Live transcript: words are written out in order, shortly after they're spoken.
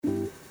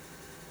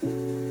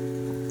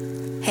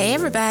Hey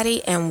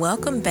everybody, and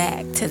welcome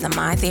back to the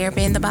My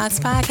Therapy in the Box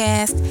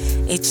podcast.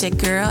 It's your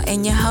girl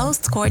and your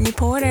host, Courtney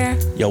Porter.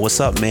 Yo,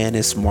 what's up, man?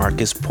 It's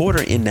Marcus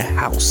Porter in the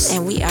house.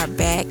 And we are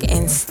back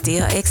and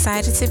still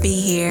excited to be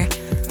here.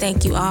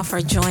 Thank you all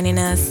for joining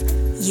us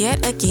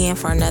yet again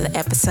for another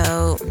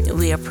episode.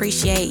 We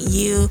appreciate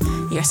you,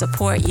 your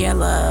support, your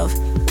love,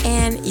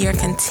 and your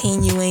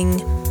continuing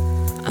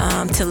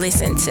to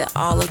listen to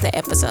all of the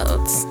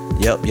episodes.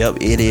 Yep.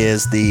 It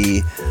is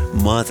the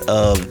month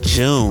of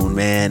June,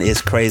 man.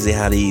 It's crazy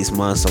how these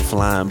months are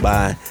flying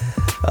by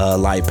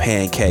like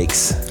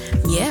pancakes.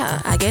 Yeah,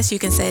 I guess you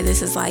can say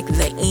this is like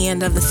the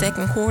end of the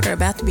second quarter,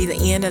 about to be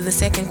the end of the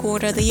second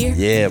quarter of the year.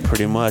 Yeah,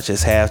 pretty much.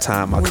 It's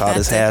halftime. I call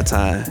this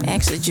halftime.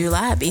 Actually,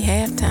 July would be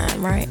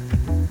halftime, right?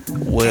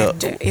 Well,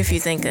 after, if you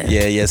think of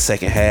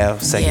second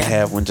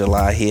half when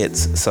July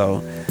hits.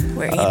 So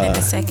we're in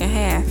the second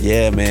half.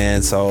 Yeah,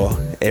 man. So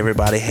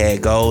everybody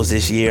had goals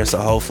this year. So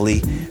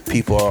hopefully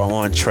people are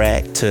on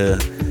track to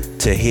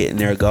hitting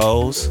their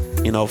goals,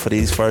 for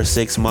these first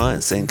 6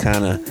 months, and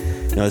kind of,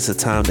 it's a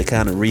time to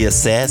kind of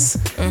reassess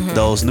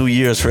those New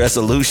Year's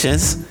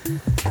resolutions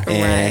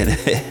and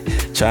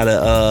try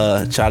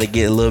to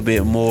get a little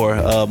bit more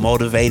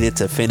motivated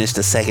to finish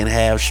the second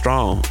half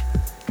strong.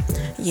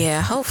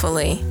 Yeah,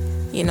 hopefully.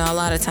 A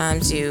lot of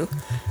times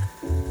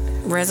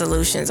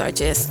resolutions are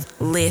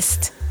just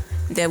lists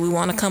that we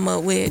want to come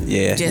up with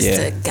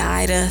to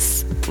guide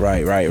us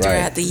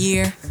throughout the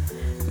year.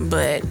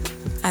 But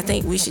I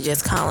think we should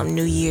just call them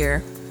New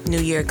Year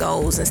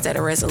goals instead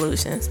of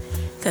resolutions,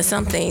 because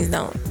some things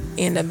don't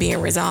end up being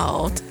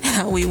resolved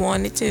how we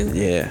want it to.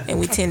 Yeah. And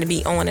we tend to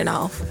be on and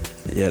off.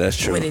 Yeah, that's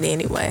true. With it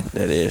anyway.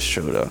 That is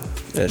true, though.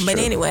 But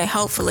anyway,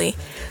 hopefully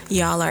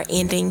y'all are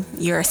ending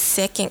your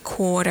second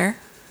quarter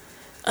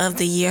of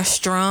the year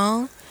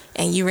strong,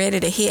 and you ready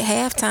to hit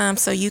halftime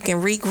so you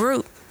can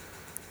regroup.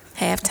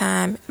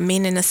 Halftime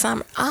meaning the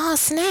summer. Oh,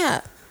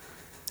 snap.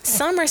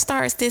 Summer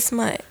starts this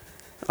month.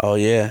 Oh,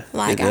 yeah.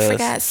 I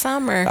forgot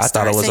summer. I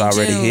thought it was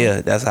already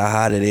here. That's how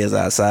hot it is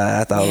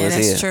outside. I thought it was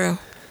here. Yeah, that's true.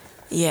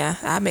 Yeah,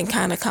 I've been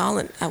calling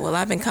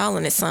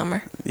it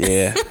summer.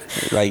 Yeah,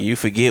 like you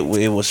forget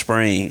it was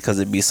spring because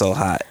it be so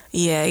hot.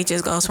 Yeah, it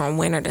just goes from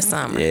winter to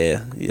summer.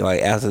 Yeah,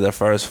 like after the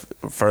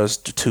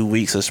first 2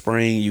 weeks of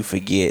spring, you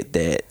forget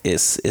that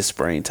it's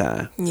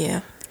springtime. Yeah,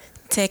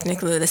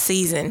 technically the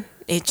season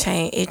it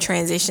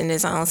transitioned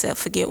its own self.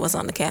 Forget what's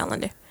on the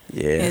calendar.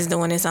 Yeah, it's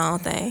doing its own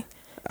thing.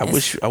 I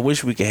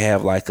wish we could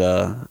have like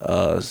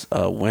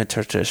a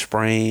winter to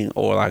spring,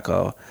 or like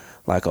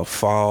a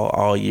fall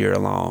all year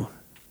long.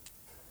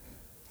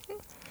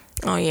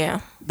 Oh, yeah.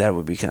 That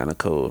would be kind of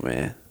cool,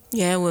 man.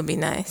 Yeah, it would be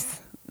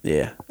nice.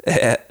 Yeah.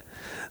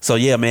 So,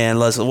 yeah, man,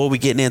 what we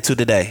getting into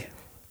today?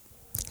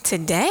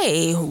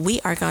 Today,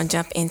 we are going to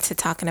jump into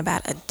talking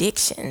about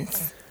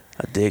addictions.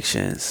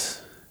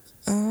 Addictions.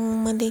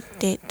 I'm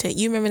addicted to...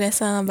 You remember that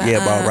song?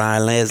 About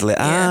Ryan Leslie.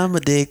 Yeah. I'm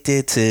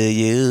addicted to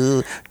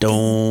you. Yep. I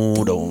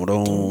know that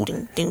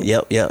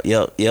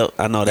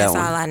one. That's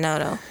all I know,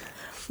 though.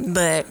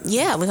 But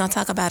yeah, we're gonna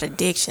talk about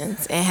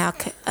addictions and how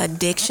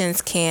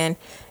addictions can,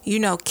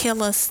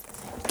 kill us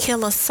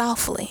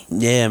softly.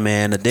 Yeah,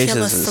 man, addictions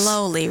kill us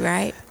slowly,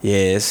 right?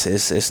 Yeah,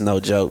 it's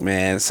no joke,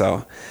 man.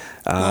 So,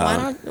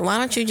 why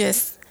don't you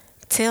just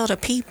tell the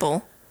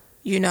people,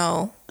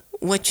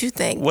 what you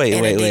think?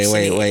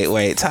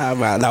 Wait.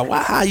 Time out. Now,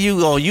 how you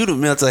the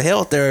mental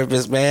health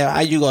therapist, man?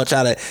 How you gonna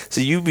try to?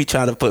 So you be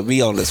trying to put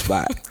me on the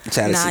spot?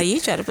 You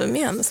try to put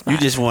me on the spot. You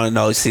just want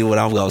to see what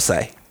I'm gonna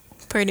say.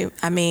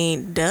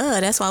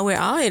 That's why we're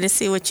all here, to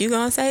see what you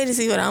gonna say, to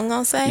see what I'm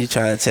gonna say. You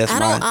trying to test I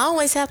don't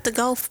always have to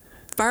go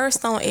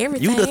first on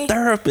everything. You the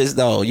therapist,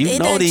 though. You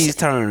know these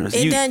terms.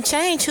 It doesn't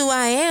change who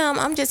I am.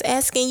 I'm just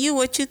asking you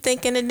what you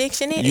think an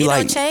addiction is. It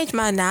don't change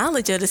my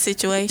knowledge of the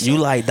situation. You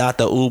like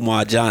Dr.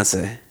 Umar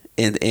Johnson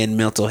in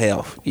mental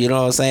health. You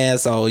know what I'm saying?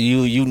 So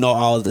you know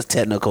all the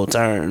technical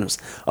terms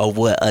of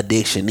what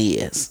addiction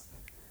is.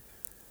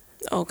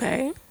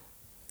 Okay.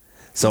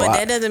 So but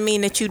that doesn't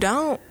mean that you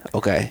don't.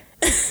 Okay.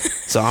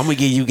 So I'm gonna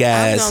give you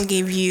guys. I'm gonna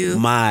give you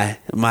my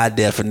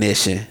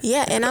definition.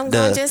 Yeah, and I'm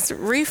gonna just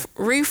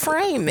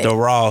reframe it. The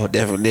raw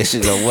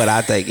definition of what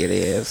I think it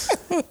is.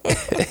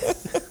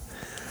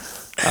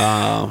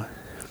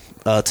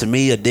 To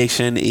me,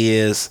 addiction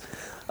is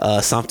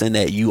something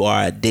that you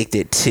are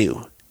addicted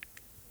to.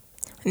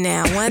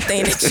 Now, one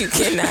thing that you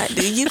cannot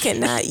do, you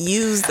cannot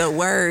use the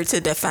word to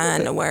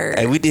define the word.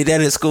 Hey, we did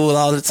that in school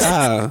all the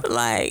time.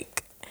 What?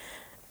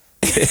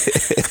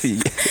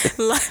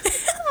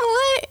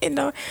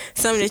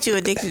 Something that you're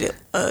addicted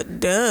to.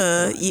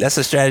 Duh. That's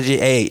a strategy.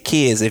 Hey,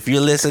 kids, if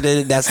you're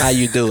listening, that's how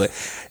you do it.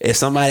 If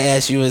somebody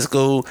asks you in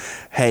school,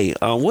 hey,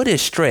 what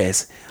is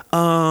stress?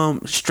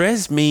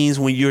 Stress means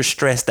when you're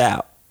stressed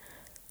out.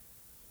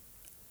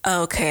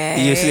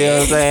 Okay. You see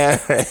what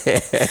I'm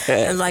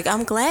saying?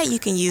 I'm glad you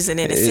can use it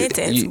in a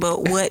sentence,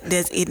 but what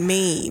does it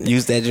mean?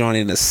 Use that joint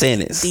in a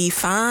sentence.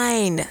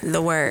 Define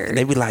the word.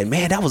 They be like,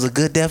 man, that was a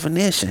good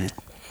definition.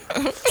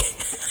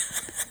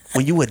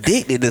 when you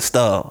addicted to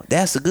stuff.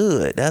 That's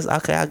good. That's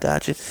okay. I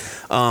got you.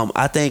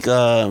 I think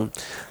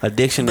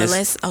addiction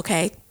is.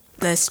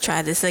 Let's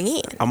try this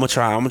again. I'm gonna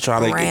try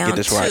to get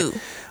this right.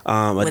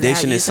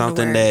 Addiction is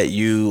something that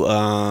you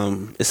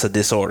it's a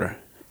disorder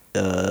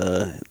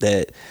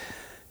that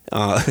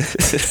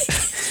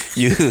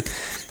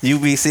you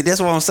be see. That's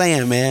what I'm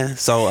saying, man.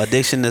 So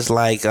addiction is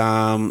like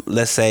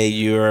let's say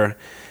you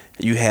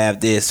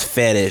have this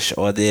fetish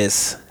or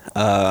this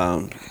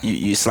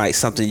it's like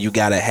something you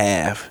gotta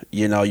have.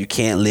 You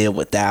can't live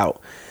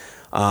without,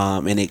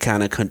 and it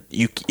kind of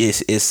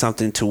it's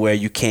something to where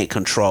you can't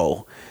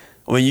control.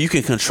 When you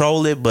can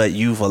control it, but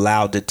you've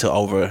allowed it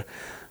to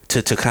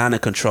kind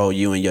of control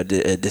you in your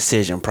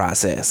decision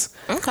process.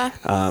 Okay.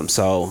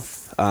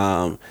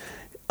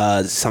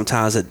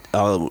 Sometimes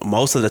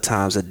most of the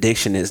times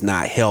addiction is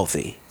not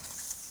healthy.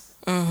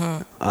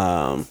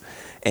 Mm-hmm.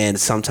 And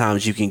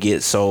sometimes you can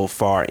get so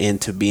far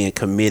into being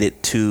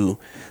committed to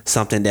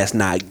something that's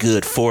not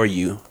good for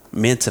you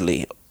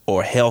mentally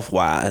or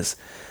health-wise,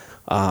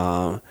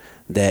 that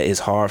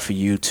it's hard for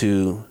you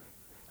to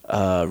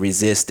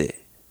resist it.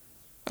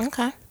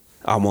 Okay.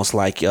 Almost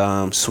like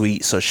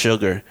sweets or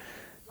sugar.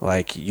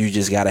 Like you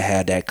just got to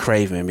have that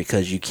craving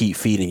because you keep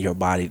feeding your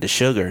body the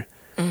sugar.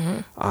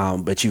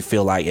 Mm-hmm. But you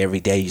feel like every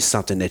day is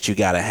something that you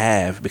got to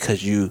have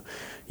because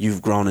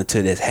you've grown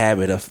into this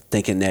habit of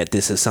thinking that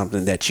this is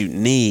something that you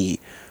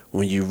need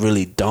when you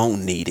really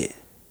don't need it.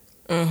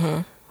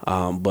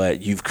 Mm-hmm.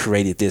 But you've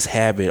created this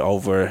habit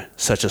over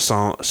such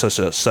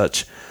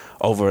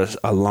over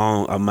a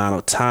long amount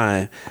of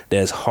time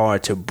that it's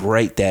hard to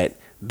break that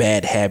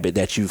bad habit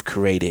that you've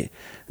created.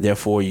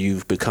 Therefore,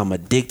 you've become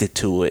addicted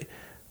to it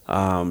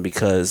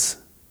because,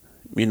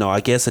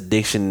 I guess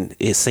addiction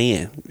is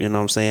sin. You know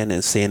what I'm saying?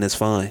 And sin is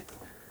fun.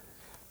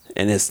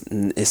 And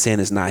sin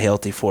is not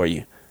healthy for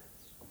you.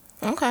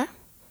 Okay.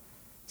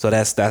 So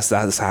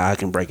that's how I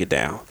can break it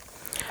down.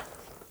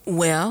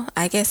 Well,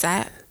 I guess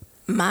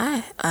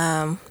my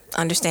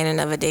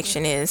understanding of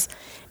addiction is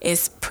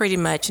pretty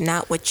much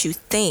not what you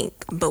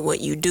think, but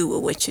what you do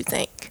with what you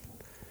think.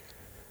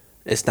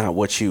 It's not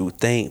what you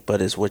think,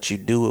 but it's what you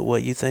do with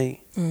what you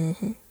think.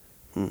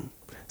 Mm-hmm.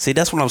 See,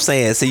 that's what I'm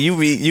saying. See, you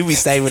be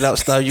saving up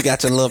stuff. You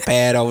got your little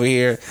pad over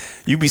here.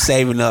 You be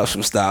saving up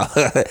some stuff.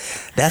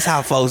 That's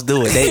how folks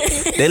do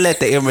it. They let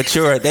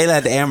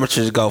the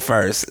amateurs go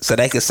first, so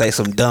they can say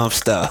some dumb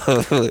stuff.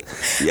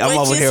 I'm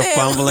over here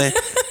fumbling.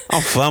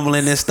 I'm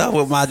fumbling and stuff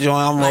with my joint.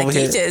 I'm over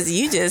here.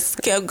 You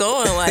just kept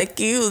going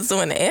like you was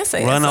doing the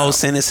essay. Run those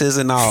sentences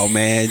and all,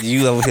 man.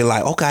 You over here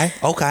like, okay.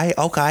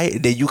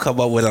 Then you come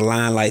up with a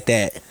line like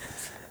that.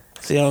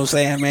 See what I'm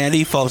saying, man?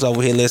 These folks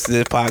over here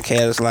listening to this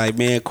podcast like,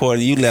 man,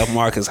 Courtney, you left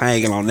Marcus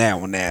hanging on that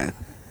one now.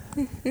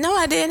 No,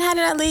 I didn't. How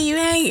did I leave you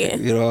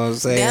hanging? You know what I'm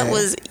saying? That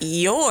was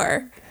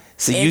your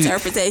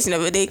interpretation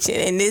of addiction,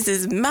 and this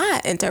is my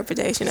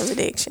interpretation of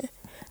addiction.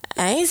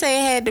 I ain't say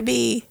it had to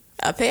be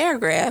a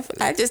paragraph.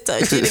 I just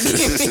told you to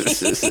give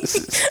me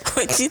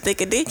what you think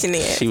addiction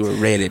is. She was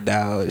ready,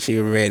 dog. She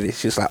was ready.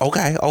 She was like,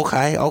 okay.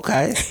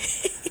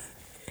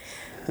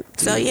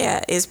 So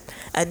yeah,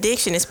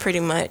 addiction is pretty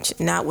much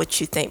not what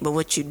you think, but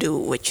what you do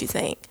with what you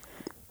think.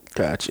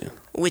 Gotcha.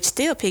 Which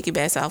still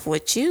piggybacks off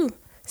what you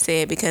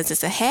said because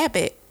it's a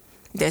habit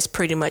that's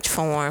pretty much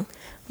formed,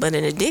 but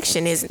an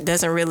addiction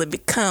doesn't really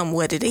become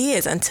what it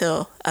is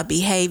until a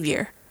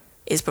behavior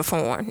is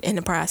performed in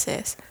the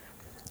process.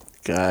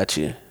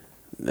 Gotcha.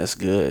 That's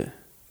good.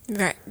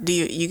 Right. Do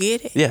you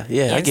get it? Yeah,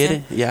 I get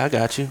it. Yeah, I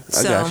got you.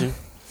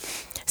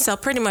 So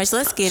pretty much,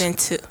 let's get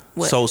into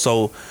what.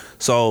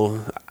 So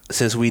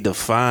since we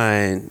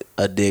define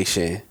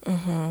addiction,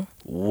 mm-hmm.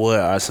 What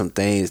are some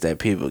things that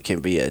people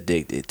can be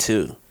addicted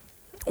to?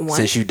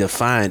 Since you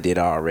defined it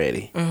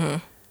already. Mm-hmm.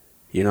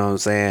 You know what I'm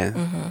saying?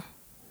 Mm-hmm.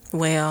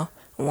 Well,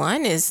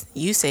 one is,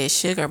 you said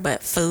sugar,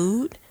 but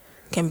food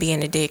can be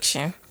an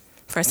addiction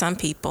for some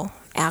people.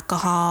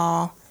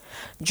 Alcohol,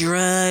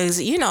 drugs,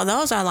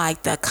 those are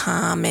like the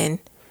common,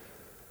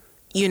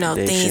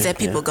 addiction, things that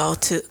people go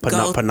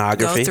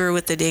through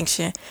with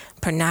addiction.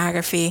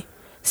 Pornography,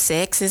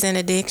 sex is an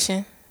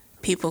addiction.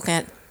 People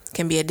can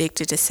be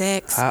addicted to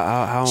sex.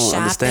 I don't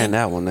understand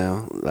that one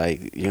now.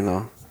 Like,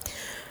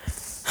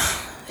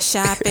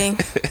 shopping,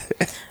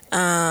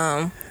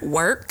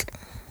 work,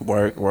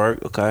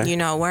 okay.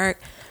 Work,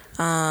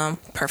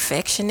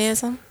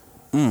 perfectionism.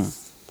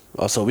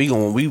 Oh, so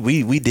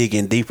we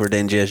digging deeper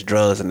than just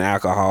drugs and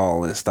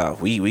alcohol and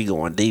stuff. We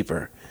going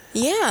deeper.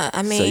 Yeah,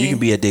 I mean. So you can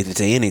be addicted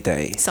to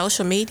anything.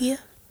 Social media.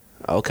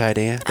 Okay,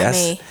 then.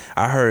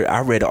 I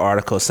read an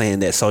article saying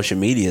that social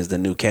media is the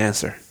new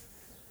cancer.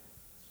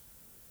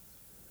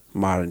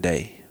 Modern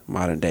day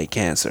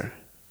cancer.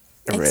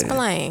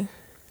 Explain.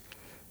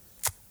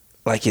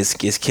 Like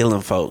it's killing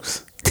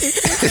folks.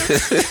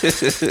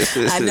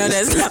 I know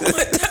that's not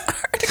what the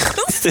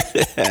article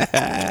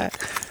said.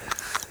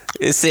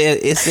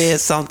 It said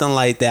something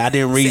like that. I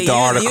didn't read the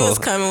article. You was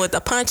coming with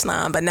the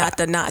punchline, but not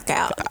the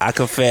knockout. I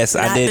confess,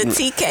 I didn't. Not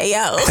the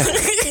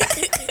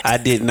TKO. I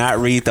did not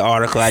read the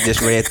article. I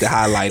just read the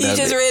highlight of it. You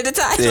just read the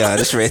title? Yeah, I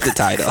just read the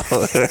title.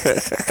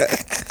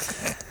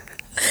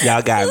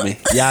 Y'all got me.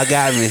 Y'all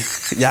got me.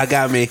 Y'all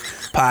got me.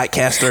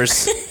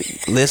 Podcasters,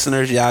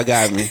 listeners, y'all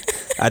got me.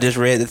 I just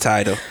read the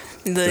title.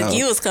 Look,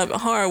 you was coming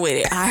hard with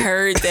it. I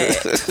heard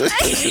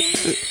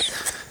that.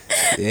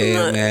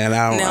 Yeah, look, man.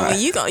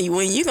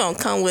 When you gonna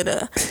come with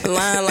a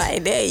line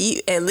like that,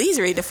 you at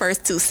least read the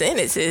first 2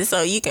 sentences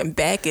so you can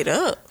back it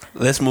up.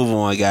 Let's move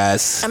on,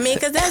 guys. I mean,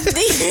 because that's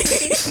deep.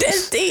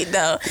 That's deep,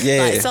 though.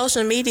 Yeah. Like,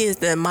 social media is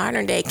the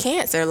modern day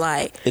cancer.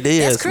 Like, it is,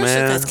 that's crucial,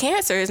 man. because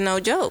cancer is no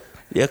joke.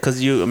 Yeah,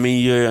 because I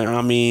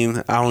don't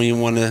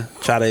even want to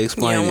try to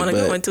explain it. You don't want to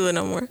go into it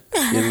no more.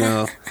 You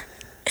know,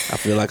 I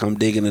feel like I'm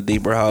digging a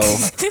deeper hole.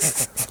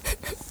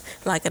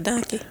 Like a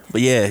donkey.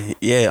 But yeah,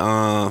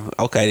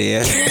 okay,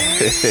 yeah.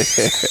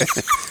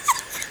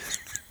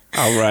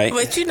 All right.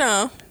 But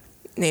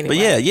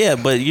anyway.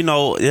 But but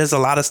there's a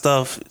lot of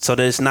stuff. So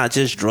there's not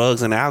just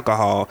drugs and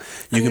alcohol.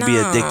 You can be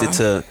addicted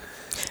to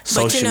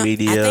social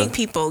media. I think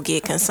people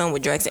get consumed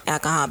with drugs and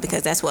alcohol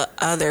because that's what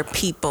other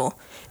people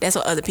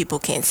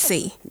can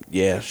see.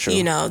 Yeah, sure.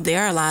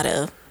 There are a lot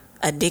of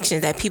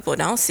addictions that people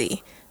don't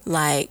see.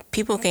 Like,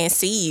 people can't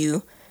see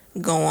you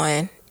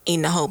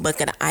eating a whole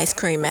bucket of ice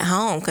cream at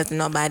home because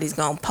nobody's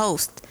gonna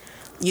post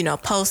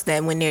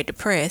that when they're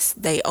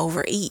depressed they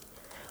overeat,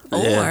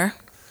 or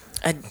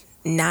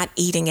not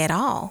eating at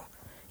all,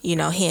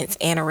 hence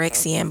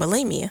anorexia and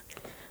bulimia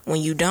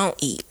when you don't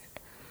eat.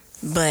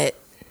 But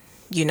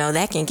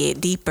that can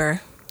get deeper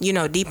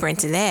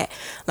into that.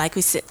 Like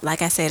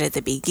I said at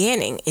the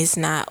beginning, it's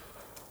not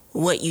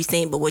what you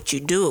think but what you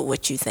do with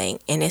what you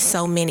think. And there's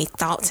so many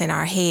thoughts in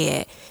our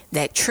head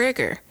that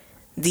trigger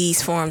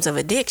these forms of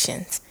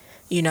addictions,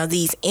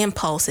 these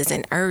impulses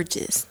and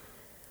urges.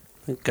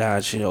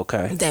 Gotcha.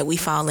 Okay. That we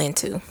fall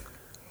into.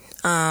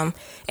 And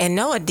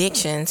no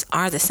addictions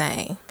are the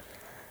same.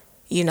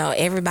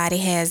 Everybody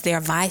has their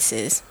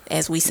vices,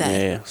 as we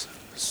say. Yeah.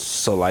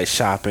 So like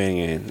shopping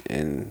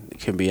and it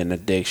can be an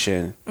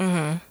addiction.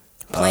 Mm-hmm.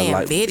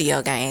 Playing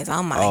video games.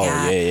 Oh my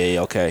God. Oh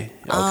yeah. Okay.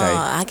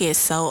 I get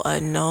so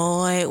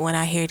annoyed when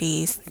I hear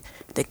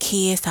the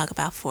kids talk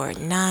about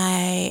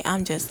Fortnite.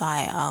 I'm just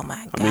like, oh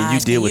my God. I mean, you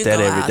deal with that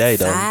every day,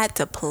 though. Outside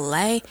to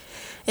play.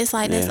 It's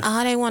like that's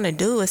all they want to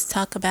do is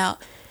talk about.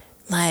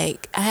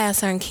 Like, I have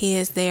certain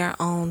kids, they're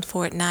on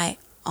Fortnite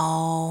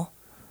all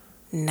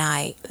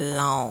night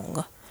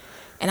long,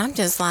 and I'm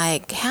just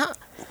like, how?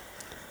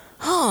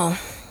 Oh,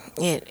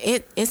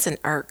 it's an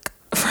irk.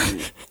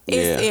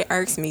 It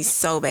irks me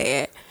so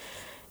bad.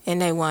 And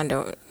they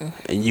wonder.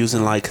 And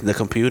using like the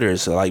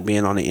computers, like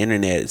being on the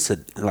internet, it's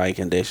like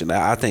addiction.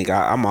 I think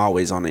I'm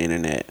always on the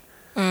internet.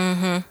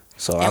 Mm-hmm.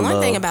 So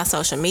one thing about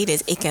social media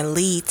is it can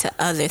lead to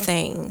other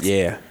things.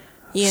 Yeah.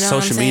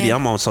 Social media.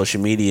 I'm on social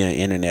media and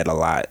internet a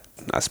lot.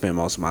 I spend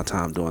most of my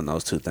time doing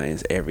those 2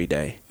 things every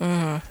day.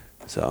 Mm-hmm.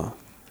 So.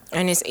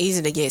 And it's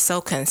easy to get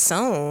so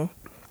consumed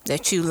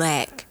that you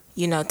lack,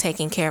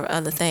 taking care of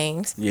other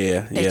things.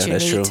 Yeah, that's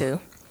true. To.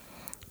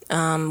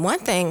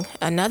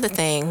 Another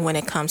thing when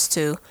it comes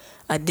to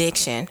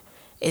addiction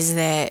is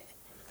that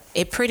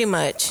it pretty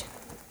much,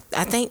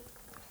 I think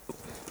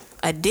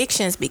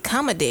addictions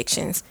become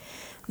addictions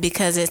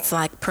because it's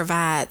like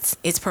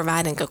it's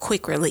providing a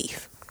quick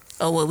relief,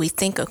 or what we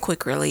think a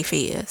quick relief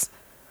is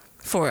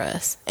for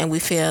us. And we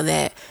feel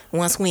that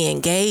once we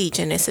engage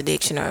in this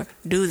addiction or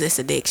do this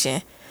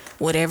addiction,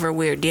 whatever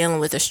we're dealing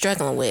with or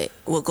struggling with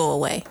will go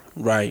away.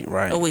 Right.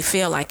 Or we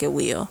feel like it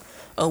will.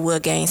 Or we'll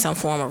gain some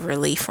form of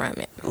relief from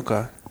it.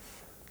 Okay.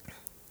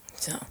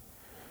 So.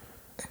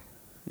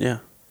 Yeah.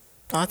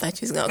 Oh, I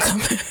thought you was gonna come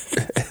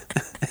back.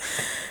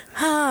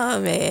 Oh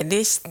man,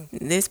 this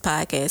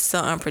podcast is so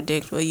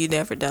unpredictable. You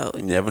never know.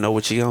 You never know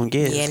what you're gonna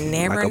get. You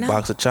never know. Like a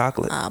box of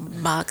chocolate. A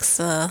box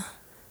of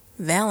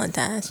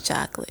Valentine's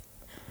chocolate.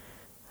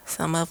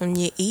 Some of them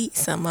you eat,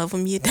 some of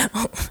them you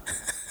don't.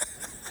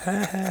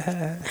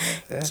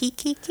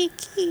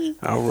 Kiki.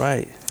 All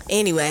right.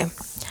 Anyway,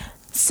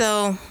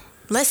 so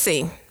let's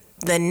see.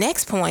 The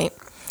next point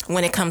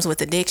when it comes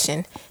with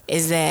addiction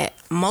is that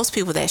most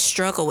people that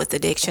struggle with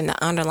addiction,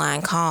 the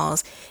underlying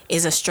cause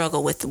is a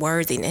struggle with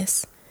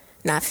worthiness,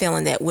 not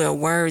feeling that we're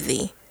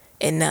worthy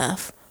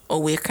enough,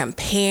 or we're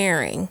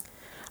comparing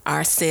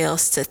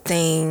ourselves to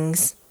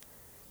things,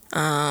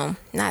 not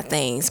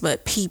things,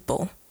 but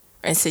people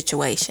and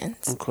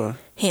situations. Okay.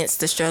 Hence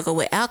the struggle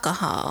with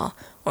alcohol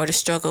or the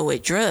struggle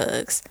with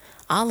drugs,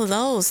 all of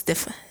those,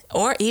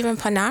 or even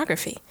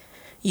pornography,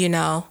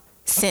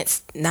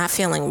 since not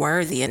feeling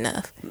worthy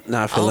enough.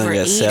 Not feeling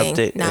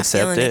accepted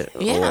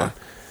or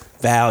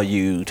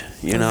valued,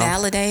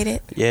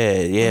 Validated.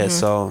 Yeah. Mm-hmm.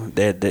 So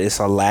it's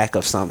a lack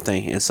of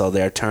something, and so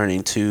they're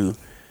turning to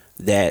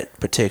that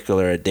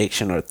particular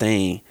addiction or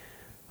thing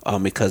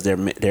because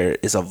there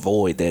is a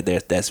void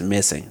that's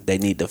missing. They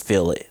need to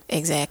fill it.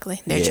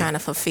 Exactly. They're trying to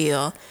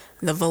fulfill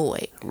the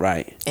void.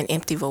 Right. An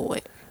empty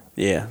void.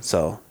 Yeah,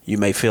 so you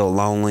may feel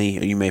lonely,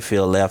 or you may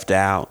feel left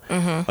out,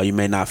 or you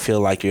may not feel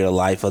like you're the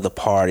life of the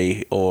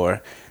party,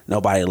 or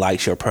nobody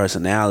likes your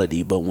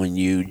personality. But when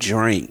you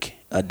drink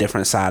a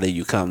different side of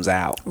you comes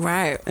out.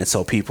 Right. And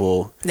so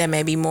people that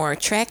may be more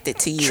attracted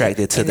to you.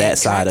 Attracted to that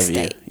side of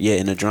state. you. Yeah,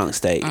 in a drunk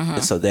state. Mm-hmm.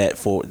 And so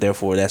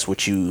therefore that's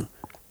what you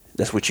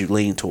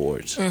lean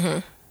towards. Mm-hmm.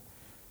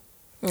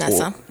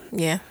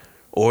 Yeah.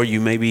 Or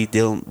you may be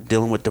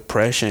dealing with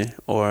depression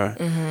or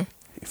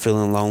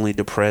feeling lonely,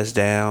 depressed,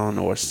 down,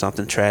 or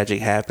something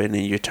tragic happened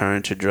and you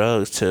turn to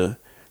drugs to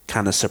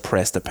kind of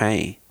suppress the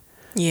pain.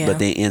 Yeah. But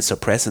then in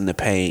suppressing the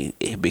pain,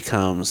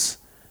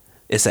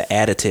 it's an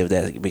additive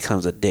that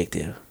becomes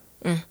addictive.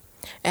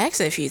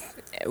 Actually,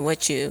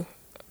 what you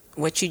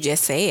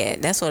just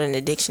said, that's what an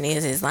addiction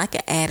is. It's like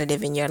an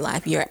additive in your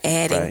life. You're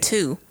adding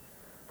to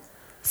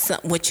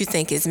what you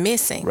think is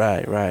missing.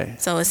 Right.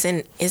 So it's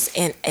an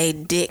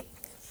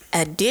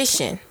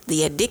addition.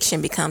 The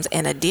addiction becomes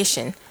an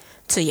addition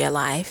to your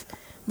life,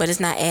 but it's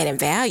not adding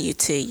value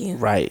to you.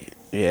 Right.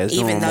 Yeah. It's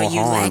even though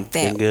you lack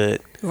that.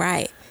 Good.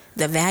 Right.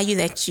 The value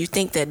that you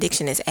think the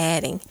addiction is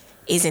adding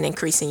isn't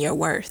increasing your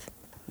worth.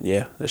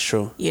 Yeah, that's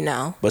true. You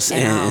know. But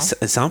and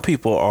some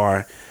people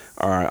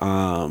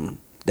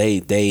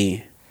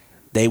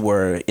they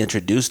were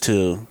introduced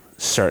to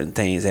certain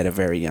things at a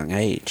very young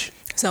age.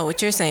 So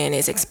what you're saying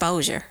is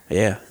exposure.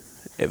 Yeah.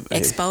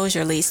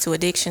 Exposure leads to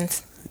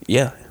addictions.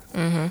 Yeah.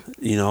 Mm-hmm.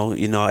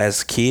 You know,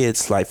 as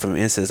kids, like for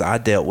instance, I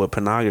dealt with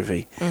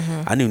pornography.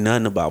 Mm-hmm. I knew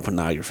nothing about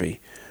pornography,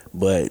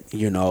 but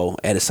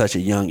at such a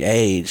young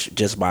age,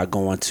 just by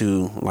going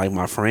to like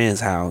my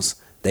friend's house,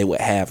 they would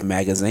have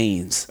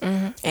magazines.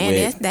 Mm-hmm.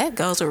 And that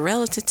goes with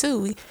relatives too.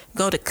 We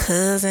go to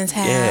cousins'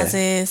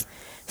 houses,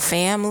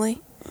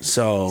 family.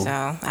 So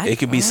it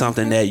could be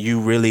something that you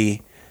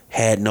really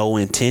had no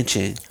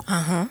intention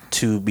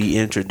to be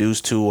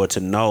introduced to or to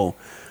know,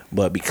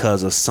 but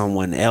because of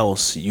someone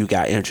else, you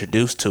got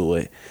introduced to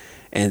it.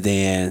 And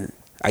then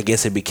I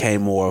guess it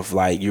became more of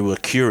like you were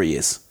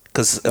curious.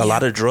 Because a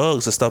lot of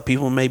drugs and stuff,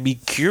 people may be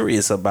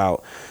curious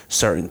about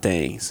certain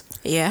things.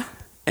 Yeah.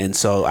 And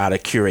so out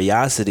of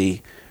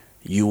curiosity,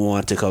 you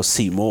want to go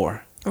see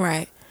more.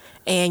 Right.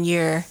 And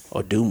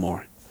or do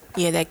more.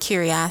 Yeah, that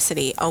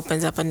curiosity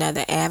opens up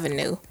another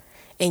avenue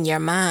in your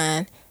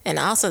mind. And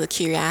also the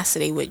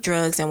curiosity with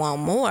drugs and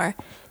want more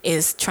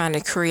is trying to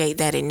create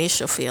that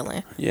initial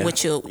feeling,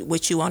 which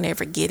you won't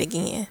ever get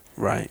again.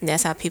 Right. And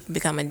that's how people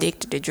become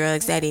addicted to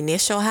drugs. That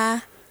initial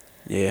high,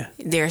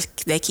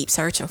 they keep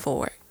searching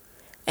for it.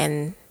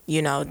 And,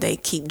 they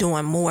keep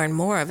doing more and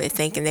more of it,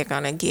 thinking they're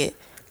going to get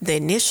the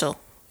initial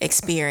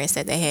experience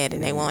that they had,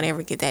 and they won't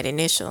ever get that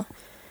initial.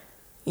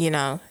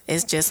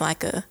 It's just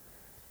like a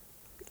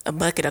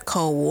bucket of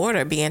cold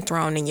water being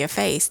thrown in your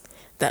face.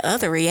 The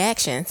other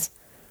reactions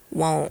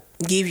won't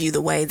give you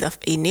the way the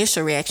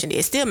initial reaction did.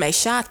 It still may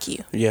shock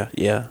you. Yeah.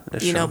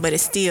 That's true. But it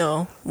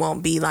still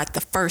won't be like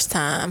the first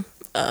time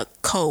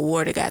cold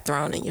water got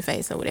thrown in your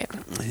face or whatever.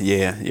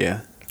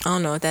 Yeah. I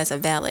don't know if that's a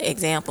valid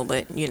example,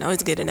 but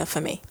it's good enough for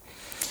me.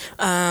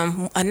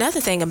 Another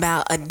thing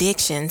about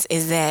addictions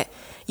is that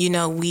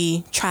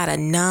we try to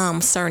numb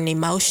certain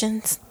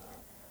emotions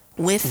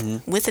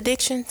with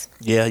addictions.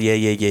 Yeah.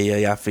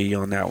 I feel you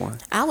on that one.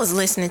 I was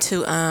listening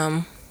to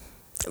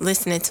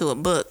a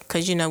book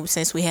because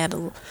since we had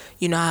our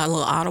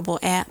little Audible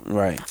app,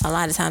 right? A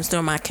lot of times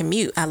during my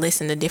commute, I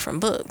listened to different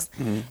books,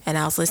 and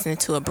I was listening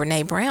to a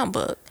Brene Brown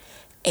book,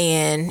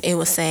 and it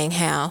was saying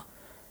how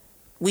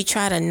we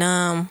try to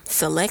numb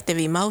selective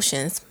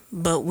emotions,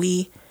 but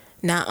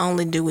not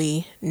only do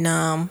we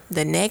numb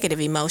the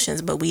negative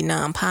emotions, but we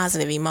numb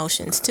positive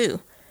emotions too.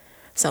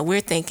 So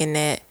we're thinking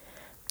that,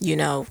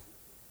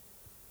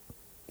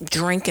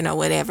 drinking or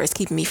whatever is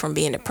keeping me from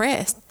being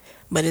depressed,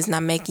 but it's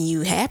not making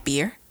you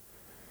happier,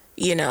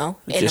 in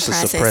just the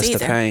process to suppress either.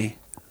 The pain.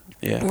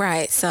 Yeah.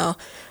 Right. So,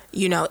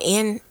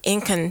 in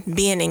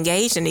being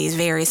engaged in these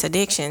various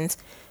addictions,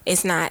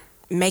 it's not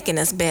making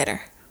us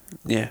better.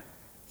 Yeah.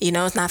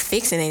 It's not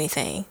fixing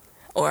anything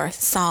or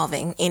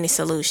solving any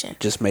solution.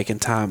 Just making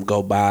time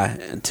go by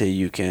until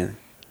you can...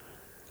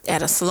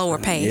 At a slower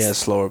pace. Yeah,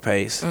 slower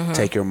pace. Mm-hmm.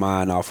 Take your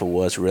mind off of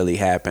what's really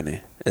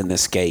happening and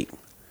escape.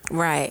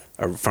 Right.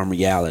 From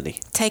reality.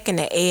 Taking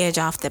the edge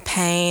off the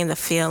pain, the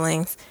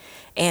feelings,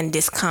 and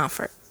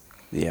discomfort.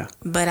 Yeah.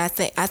 But I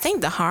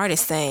think the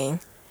hardest thing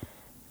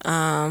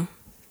when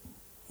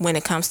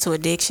it comes to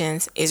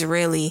addictions is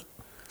really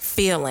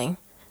feeling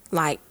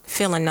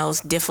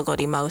those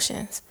difficult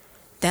emotions.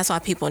 That's why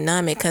people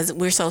numb it, because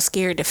we're so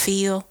scared to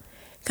feel,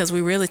 because we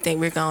really think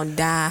we're going to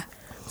die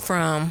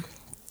from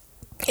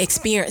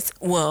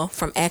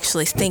from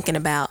actually thinking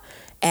about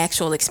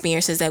actual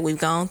experiences that we've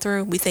gone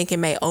through. We think it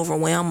may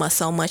overwhelm us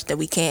so much that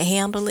we can't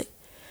handle it.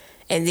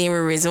 And then we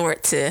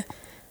resort to,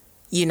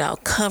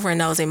 covering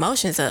those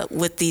emotions up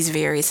with these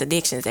various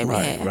addictions that we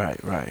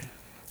have. Right.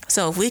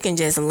 So if we can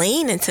just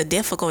lean into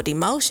difficult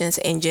emotions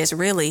and just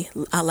really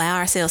allow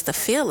ourselves to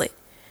feel it,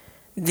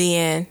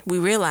 then we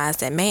realize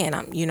that, man,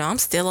 I'm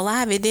still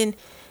alive. It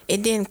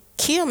didn't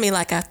kill me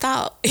like I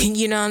thought.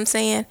 You know what I'm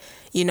saying?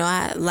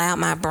 I allowed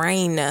my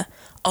brain to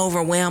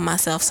overwhelm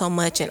myself so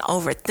much and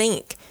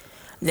overthink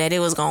that it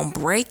was going to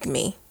break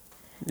me,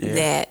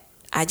 that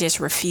I just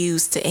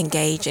refused to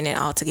engage in it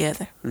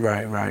altogether.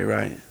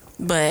 Right.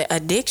 But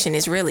addiction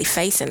is really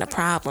facing the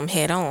problem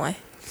head on.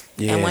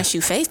 Yeah. And once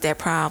you face that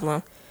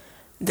problem,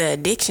 the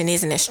addiction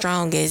isn't as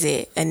strong as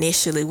it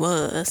initially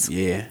was.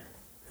 Yeah.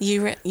 You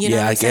know what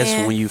I'm I guess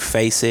saying? when you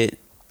face it,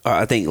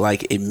 I think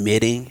like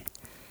admitting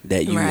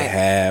that you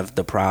have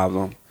the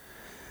problem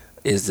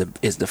is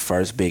the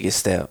first biggest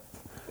step.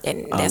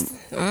 And that's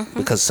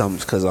because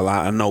a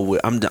lot, I know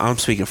I'm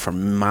speaking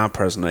from my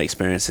personal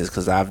experiences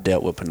because I've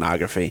dealt with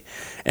pornography,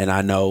 and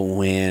I know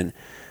when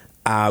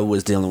I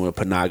was dealing with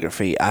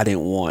pornography, I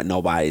didn't want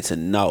nobody to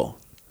know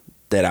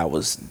that I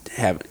was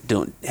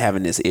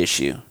having this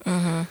issue.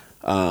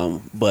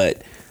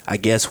 But I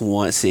guess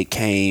once it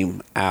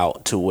came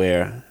out to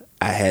where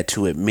I had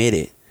to admit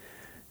it,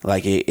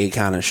 like it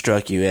kind of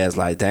struck you as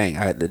like, dang,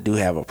 I do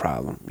have a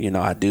problem.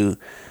 I do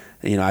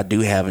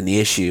have an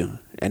issue,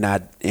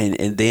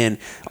 and then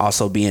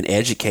also being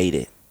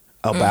educated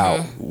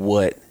about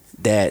what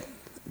that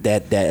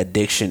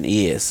addiction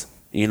is,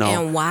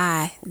 and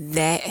why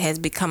that has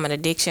become an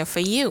addiction for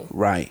you,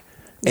 right?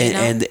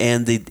 And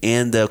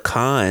the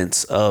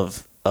cons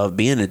of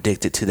being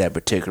addicted to that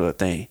particular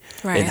thing,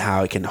 right, and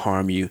how it can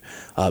harm you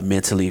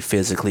mentally,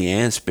 physically,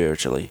 and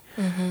spiritually.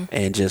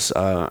 And just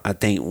I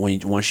think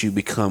once you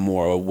become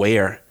more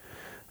aware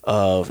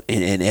of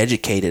and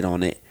educated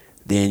on it,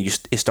 then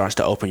it starts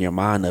to open your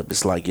mind up.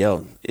 It's like,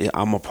 yo,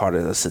 I'm a part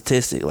of the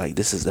statistic. Like,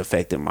 this is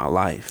affecting my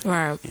life.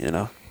 Right.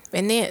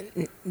 And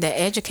then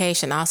the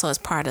education also is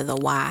part of the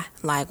why.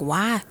 Like,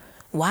 why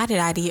did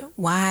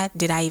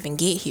I even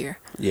get here?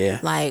 Yeah.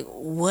 Like,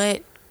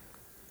 what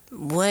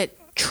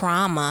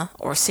trauma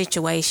or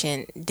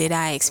situation did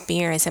I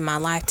experience in my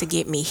life to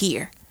get me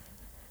here?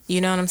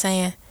 You know what I'm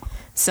saying?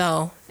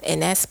 So,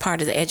 and that's part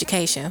of the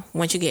education.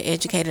 Once you get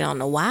educated on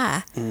the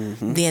why,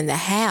 then the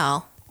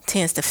how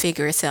tends to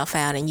figure itself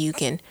out, and you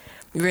can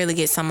really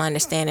get some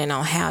understanding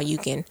on how you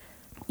can,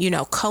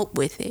 cope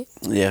with it.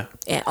 Yeah.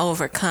 And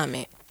overcome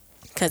it.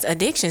 Because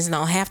addictions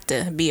don't have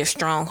to be a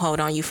stronghold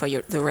on you for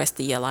the rest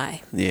of your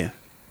life. Yeah.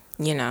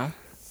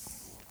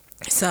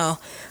 So,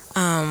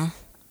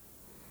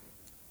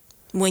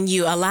 when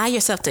you allow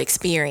yourself to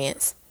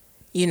experience,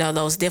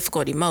 those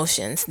difficult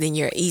emotions, then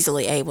you're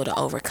easily able to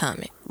overcome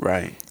it.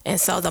 Right. And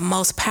so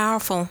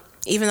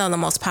even though the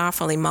most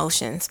powerful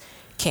emotions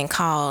can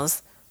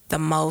cause the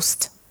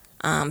most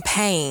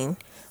pain,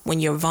 when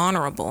you're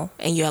vulnerable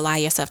and you allow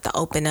yourself to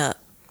open up,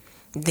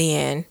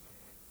 then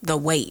the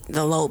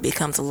load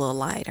becomes a little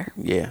lighter.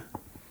 Yeah.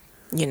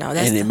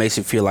 And it makes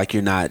you feel like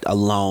you're not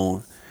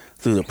alone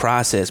through the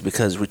process,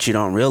 because what you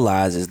don't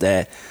realize is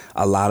that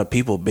a lot of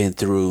people been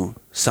through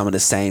some of the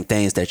same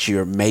things that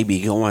you're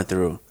maybe going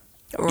through.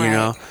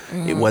 Right.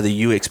 Whether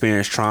you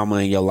experience trauma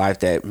in your life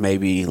that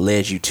maybe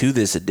led you to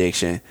this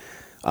addiction,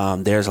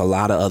 there's a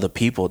lot of other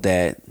people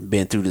that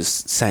been through this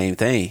same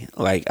thing.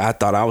 Like, I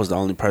thought I was the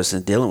only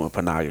person dealing with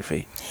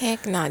pornography.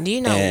 Heck no. Do you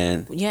know?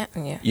 And, yeah.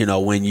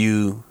 When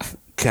you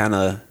kind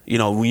of,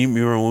 when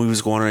we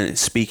was going and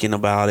speaking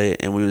about it,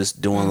 and we was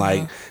doing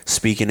like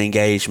speaking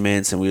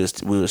engagements, and we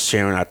was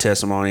sharing our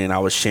testimony, and I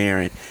was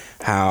sharing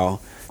how,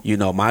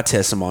 my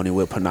testimony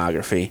with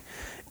pornography.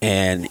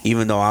 And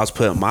even though I was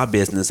putting my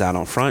business out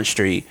on Front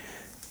Street,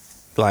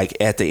 like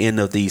at the end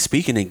of these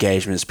speaking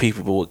engagements,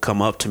 people would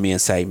come up to me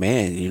and say,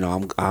 "Man,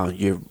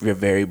 you're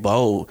very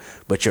bold,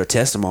 but your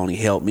testimony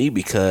helped me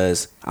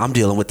because I'm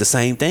dealing with the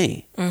same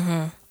thing,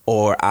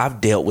 or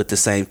I've dealt with the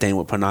same thing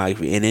with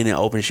pornography." And then it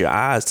opens your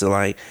eyes to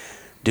like,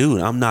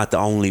 dude, I'm not the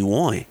only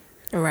one.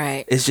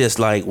 Right. It's just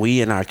like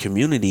we in our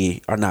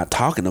community are not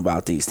talking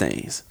about these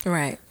things.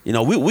 Right.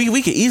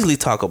 We can easily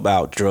talk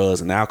about drugs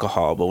and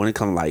alcohol, but when it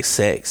comes to like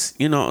sex,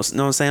 you know what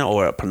I'm saying,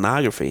 or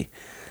pornography,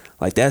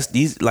 like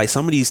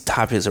some of these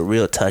topics are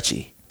real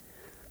touchy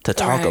to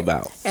talk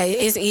about.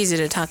 It's easy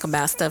to talk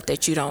about stuff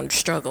that you don't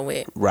struggle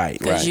with. Right.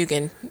 Because you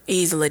can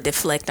easily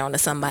deflect onto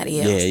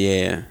somebody else.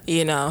 Yeah.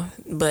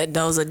 But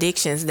those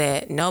addictions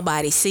that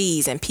nobody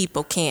sees and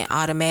people can't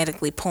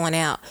automatically point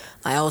out,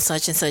 like, oh,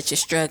 such and such is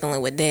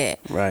struggling with that.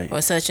 Right. Or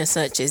such and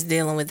such is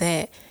dealing with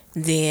that.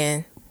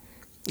 Then,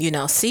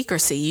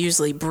 secrecy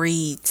usually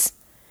breeds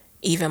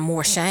even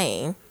more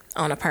shame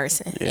on a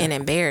person and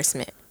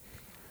embarrassment,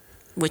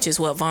 which is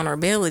what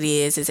vulnerability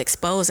is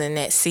exposing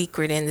that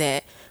secret and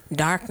that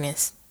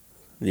darkness.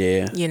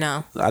 Yeah.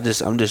 I'm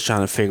just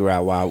trying to figure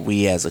out why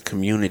we as a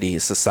community,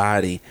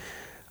 society,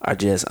 are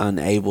just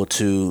unable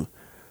to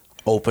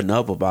open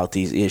up about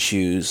these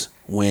issues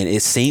when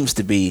it seems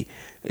to be,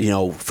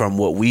 from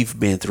what we've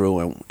been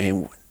through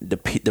and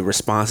the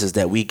responses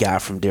that we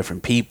got from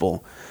different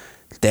people,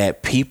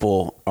 that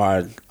people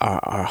are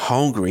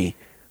hungry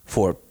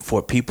for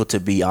people to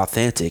be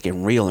authentic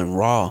and real and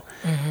raw,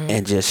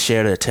 and just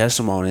share their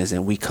testimonies,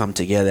 and we come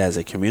together as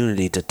a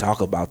community to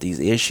talk about these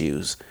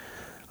issues.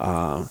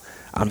 I'm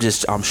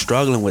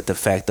struggling with the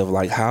fact of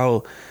like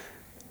how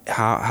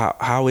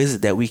is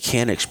it that we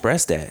can't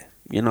express that,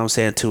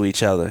 to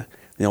each other.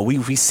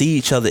 We see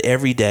each other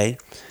every day.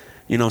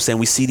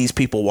 We see these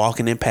people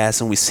walking and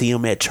passing. We see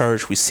them at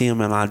church. We see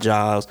them in our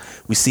jobs.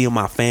 We see them,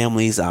 our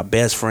families, our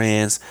best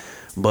friends.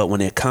 But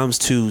when it comes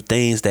to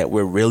things that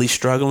we're really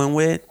struggling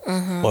with,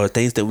 or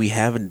things that we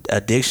have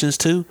addictions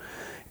to,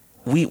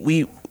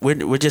 we're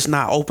just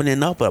not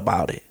opening up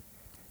about it.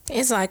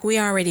 It's like we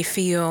already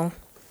feel.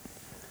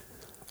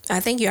 I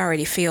think you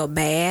already feel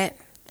bad,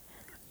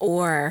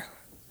 or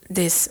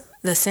the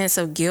sense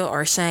of guilt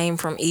or shame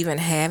from even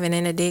having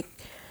an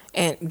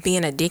and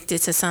being addicted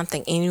to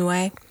something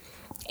anyway,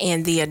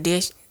 and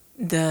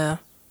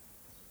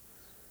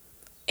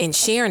and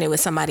sharing it with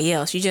somebody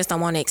else. You just don't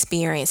want to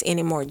experience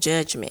any more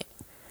judgment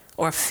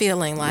or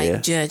feeling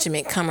like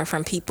judgment coming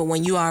from people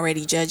when you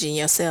already judging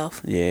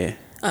yourself. Yeah.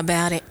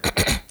 About it.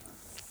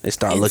 They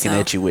start looking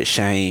at you with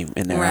shame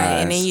in their eyes.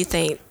 Right, and then you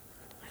think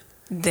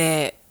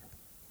that,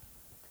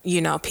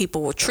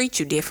 people will treat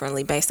you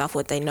differently based off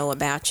what they know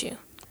about you.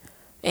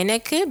 And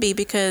that could be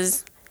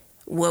because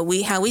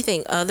how we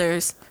think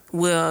others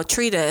will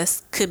treat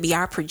us could be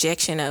our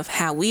projection of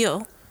how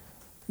we'll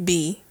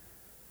be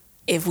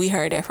if we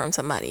heard that from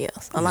somebody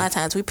else. A lot of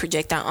times we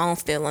project our own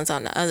feelings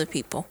on the other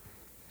people.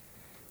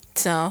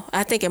 So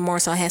I think it more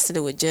so has to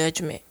do with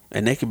judgment.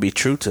 And that could be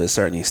true to a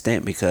certain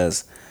extent,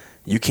 because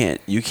you can't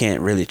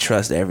really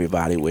trust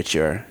everybody with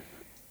your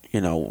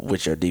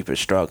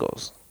deepest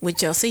struggles.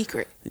 With your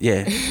secret.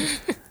 Yeah.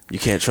 You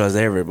can't trust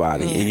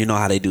everybody. Yeah. And you know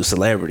how they do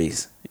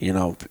celebrities,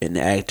 and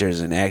the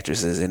actors and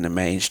actresses in the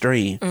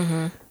mainstream.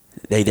 Mm-hmm.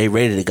 They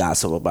ready to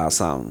gossip about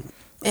something.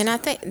 And I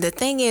think the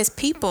thing is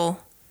people,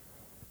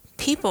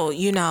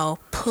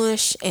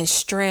 push and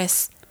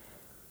stress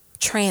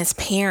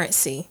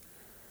transparency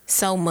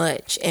so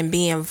much and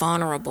being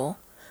vulnerable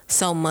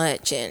so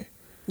much. And,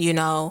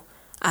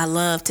 I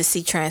love to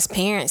see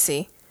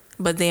transparency.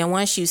 But then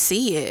once you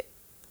see it,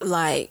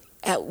 like,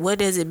 what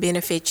does it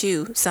benefit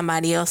you?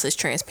 Somebody else's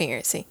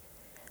transparency.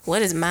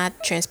 What is my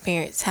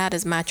transparency? How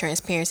does my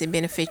transparency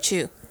benefit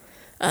you?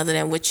 Other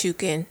than what you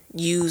can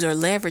use or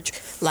leverage,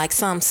 like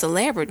some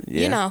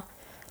celebrity,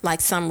 like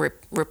some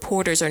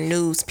reporters or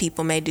news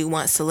people may do.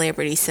 Once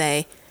celebrities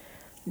say,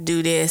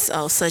 do this,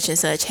 such and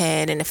such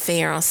had an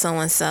affair on so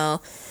and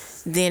so,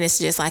 then it's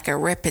just like a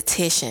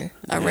repetition,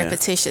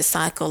 repetitious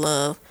cycle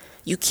of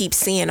you keep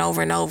seeing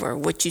over and over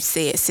what you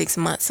said 6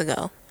 months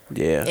ago.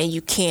 Yeah. And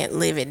you can't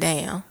live it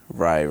down.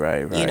 Right.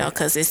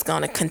 Because it's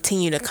going to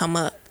continue to come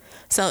up.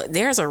 So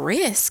there's a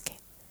risk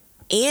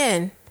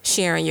in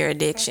sharing your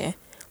addiction,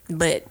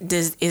 but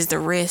is the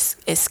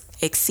risk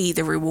exceed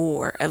the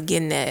reward of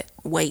getting that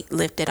weight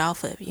lifted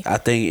off of you? I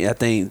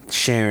think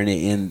sharing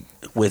it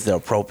with the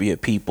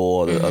appropriate people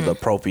or the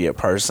appropriate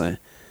person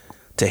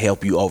to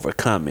help you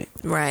overcome it.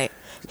 Right.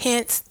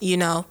 Hence,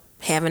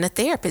 having a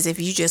therapist, if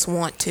you just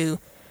want to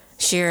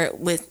share it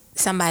with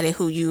somebody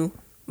who you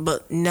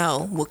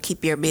will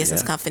keep your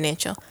business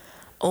confidential.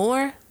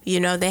 Or,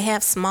 they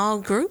have small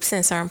groups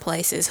in certain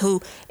places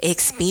who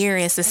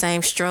experience the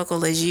same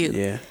struggle as you.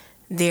 Yeah.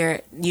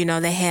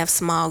 They have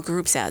small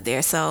groups out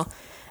there. So,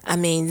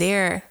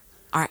 there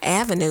are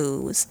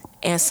avenues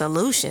and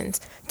solutions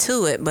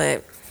to it,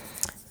 but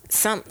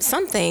some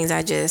things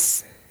I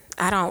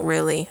don't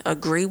really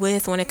agree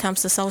with when it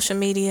comes to social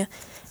media.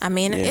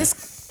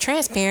 It's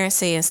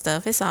transparency and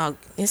stuff.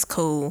 It's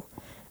cool.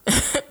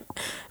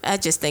 I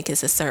just think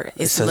it's it's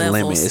a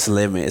levels.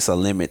 limit. It's a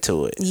limit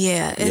to it.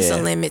 Yeah, it's a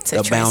limit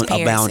to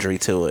transparency. A boundary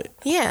to it.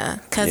 Yeah,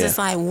 because it's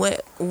like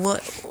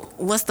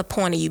what's the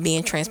point of you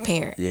being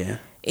transparent? Yeah.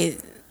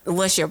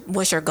 What's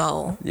your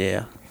goal?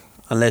 Yeah,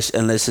 unless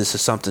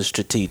it's something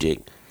strategic.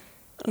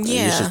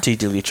 Yeah. You're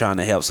strategically trying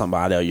to help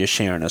somebody, or you're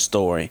sharing a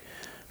story,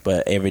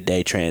 but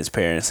everyday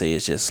transparency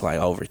is just like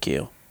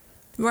overkill.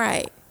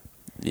 Right.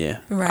 Yeah.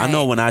 Right. I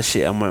know when I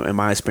share, in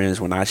my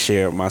experience, when I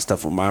share my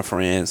stuff with my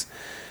friends,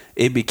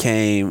 it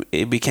became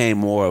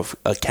more of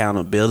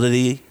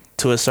accountability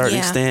to a certain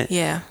extent.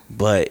 Yeah.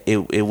 But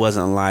it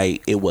wasn't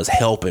like it was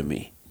helping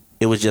me.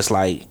 It was just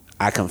like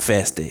I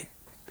confessed it.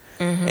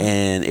 Mm-hmm.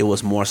 And it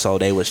was more so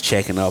they was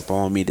checking up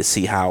on me to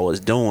see how I was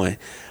doing.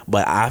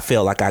 But I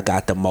felt like I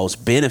got the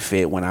most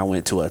benefit when I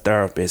went to a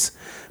therapist,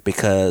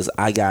 because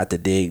we got to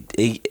dig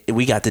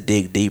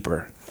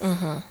deeper.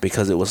 Mm-hmm.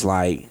 Because it was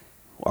like,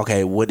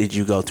 okay, what did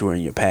you go through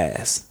in your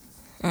past?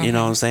 Mm-hmm. You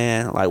know what I'm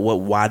saying? Like,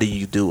 why do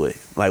you do it?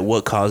 Like,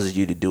 what causes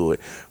you to do it?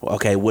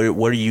 Okay,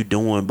 what are you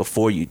doing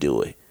before you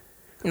do it?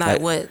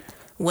 Like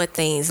what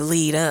things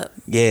lead up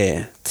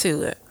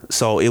to it.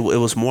 So it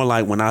was more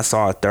like when I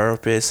saw a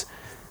therapist,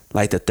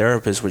 like the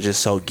therapists were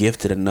just so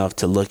gifted enough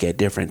to look at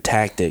different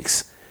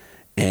tactics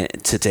and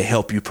to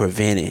help you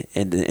prevent it,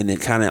 and then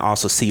kind of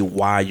also see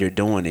why you're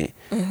doing it,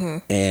 mm-hmm.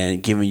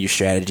 and giving you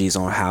strategies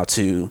on how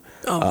to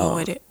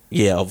avoid it.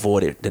 Yeah,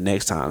 avoid it the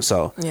next time.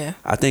 So yeah.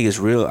 I think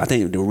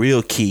the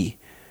real key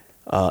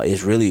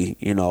is really,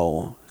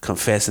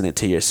 confessing it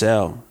to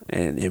yourself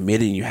and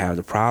admitting you have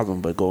the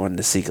problem, but going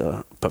to seek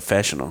a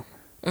professional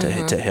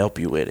to help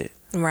you with it.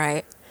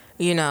 Right.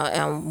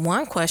 And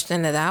one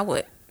question that I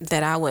would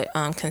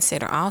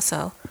consider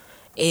also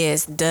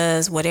is,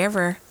 does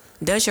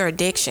your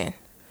addiction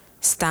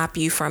stop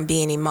you from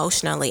being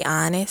emotionally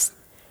honest?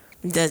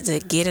 Does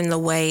it get in the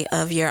way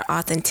of your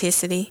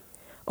authenticity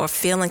or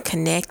feeling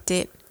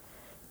connected?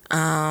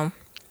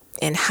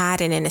 in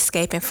hiding and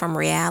escaping from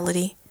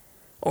reality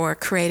or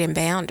creating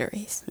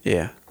boundaries?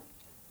 Yeah.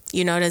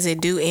 Does it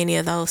do any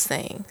of those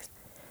things?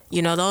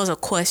 Those are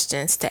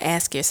questions to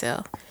ask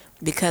yourself,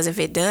 because if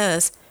it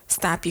does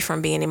stop you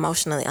from being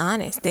emotionally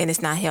honest, then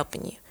it's not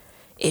helping you.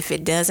 If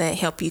it doesn't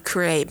help you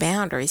create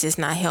boundaries, it's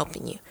not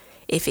helping you.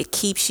 If it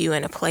keeps you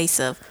in a place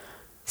of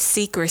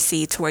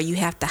secrecy to where you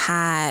have to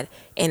hide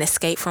and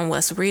escape from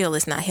what's real,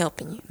 it's not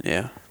helping you.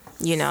 Yeah.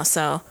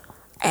 So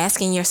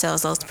asking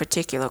yourselves those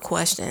particular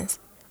questions.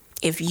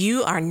 If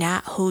you are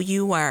not who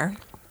you were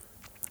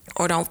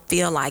or don't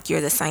feel like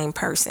you're the same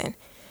person,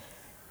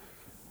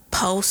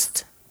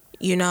 post,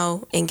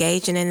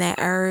 engaging in that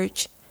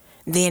urge,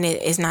 then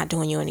it is not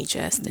doing you any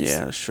justice.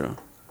 Yeah, that's true.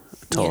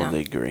 I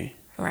totally agree.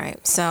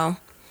 Right. So,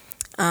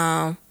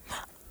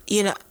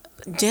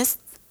 just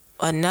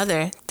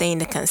another thing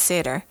to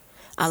consider,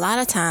 a lot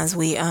of times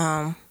we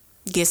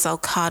get so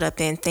caught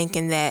up in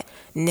thinking that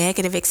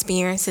negative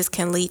experiences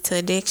can lead to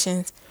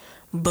addictions,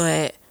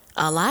 but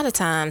a lot of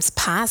times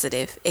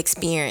positive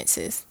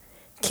experiences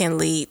can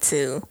lead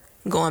to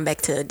going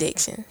back to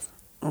addictions.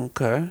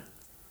 Okay.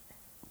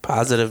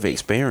 Positive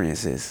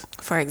experiences.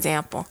 For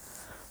example,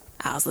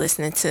 I was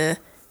listening to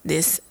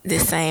this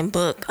same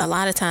book. A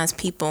lot of times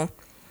people,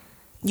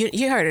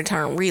 you heard the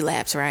term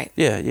relapse, right?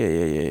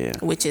 Yeah.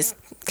 Which is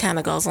kind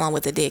of goes along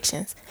with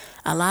addictions.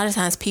 A lot of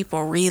times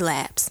people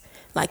relapse.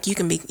 Like you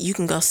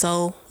can go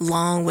so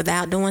long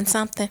without doing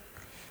something,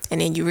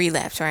 and then you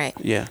relapse, right?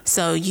 Yeah.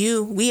 So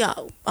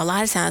a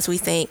lot of times we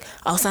think,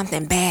 oh,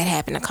 something bad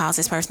happened to cause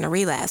this person to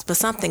relapse, but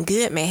something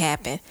good may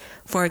happen.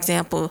 For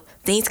example,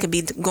 things could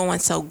be going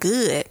so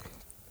good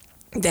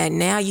that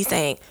now you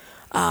think,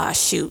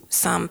 shoot,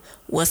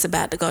 what's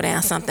about to go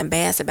down, something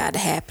bad's about to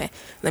happen.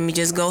 Let me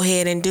just go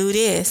ahead and do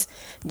this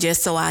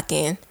just so I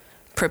can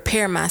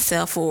prepare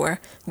myself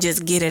or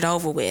just get it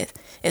over with.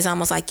 It's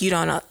almost like you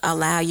don't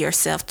allow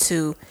yourself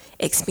to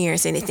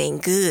experience anything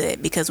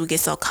good because we get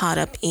so caught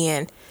up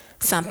in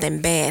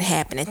something bad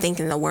happening,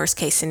 thinking the worst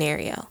case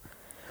scenario.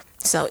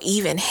 So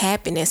even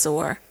happiness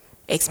or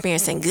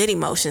experiencing good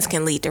emotions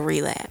can lead to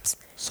relapse.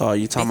 So are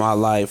you talking about,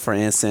 like, for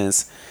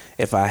instance,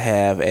 if I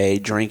have a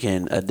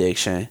drinking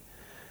addiction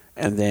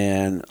and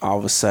then all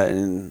of a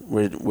sudden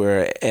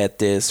we're at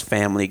this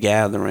family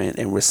gathering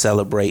and we're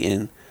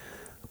celebrating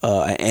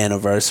an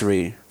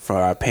anniversary for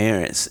our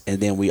parents,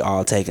 and then we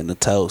all taking a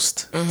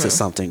toast to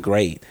something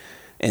great,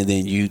 and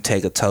then you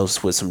take a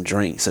toast with some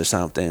drinks or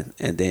something,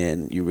 and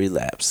then you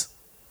relapse.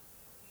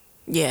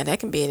 Yeah, that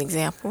can be an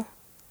example.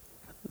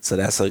 So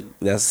that's a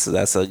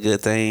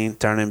good thing,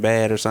 turning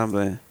bad or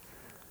something.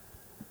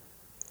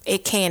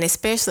 It can,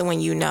 especially when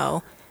you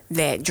know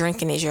that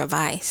drinking is your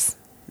vice.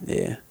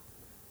 Yeah.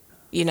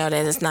 You know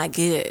that it's not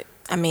good.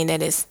 I mean,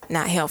 that it's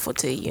not helpful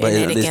to you. But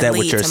and is that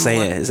what you're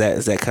saying? More.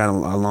 Is that kind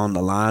of along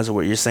the lines of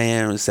what you're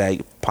saying? Is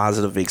that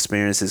positive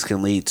experiences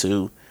can lead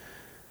to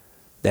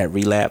that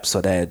relapse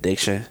or that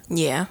addiction?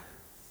 Yeah.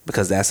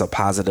 Because that's a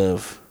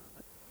positive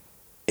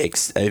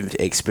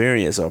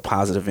experience or a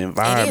positive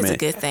environment. It is a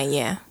good thing,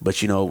 yeah.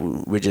 But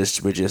we're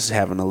just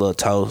having a little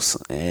toast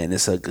and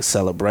it's a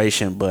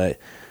celebration, but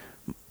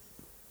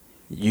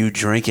you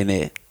drinking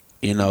it,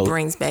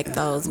 brings back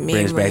those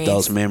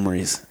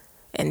memories.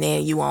 And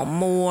then you want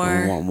more.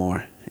 You want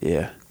more,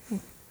 yeah.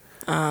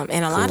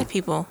 And a lot of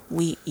people,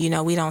 we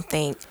don't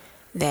think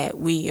that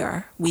we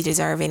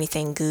deserve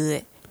anything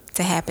good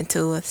to happen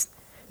to us.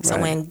 So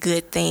Right. when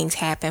good things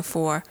happen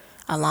for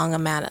a long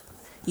amount of,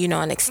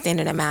 an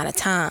extended amount of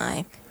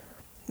time,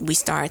 we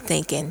start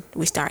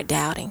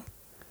doubting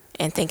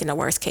and thinking the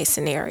worst case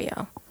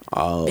scenario.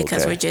 Oh, okay.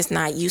 Because we're just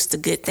not used to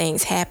good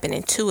things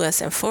happening to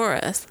us and for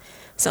us.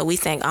 So we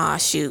think,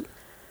 shoot,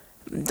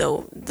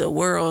 the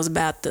world's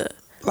about to,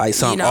 like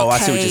some. I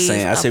see what you're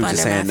saying. I see what you're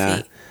saying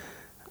now.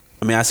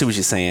 I mean, I see what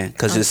you're saying,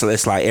 because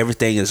it's like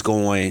everything is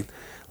going,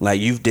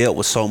 like you've dealt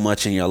with so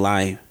much in your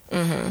life,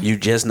 you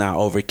just now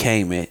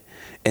overcame it,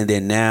 and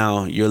then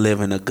now you're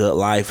living a good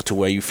life to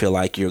where you feel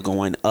like you're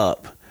going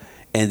up,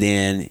 and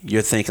then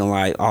you're thinking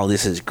like, oh,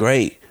 this is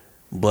great,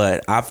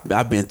 but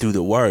I've been through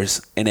the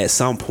worst, and at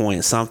some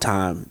point,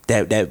 sometime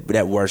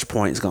that worst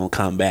point is gonna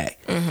come back.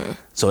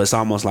 So it's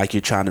almost like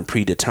you're trying to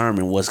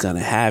predetermine what's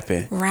gonna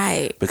happen,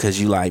 right? Because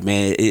you like,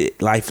 man,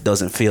 life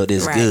doesn't feel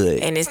this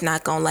good, and it's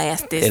not gonna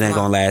last this. It ain't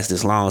gonna last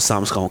this long.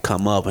 Something's gonna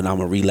come up, and I'm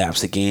gonna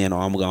relapse again, or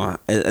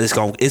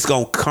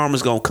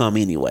karma's gonna come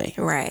anyway.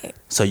 Right.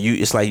 So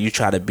it's like you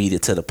try to beat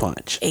it to the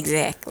punch.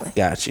 Exactly.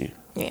 Got you.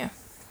 Yeah.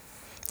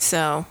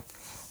 So,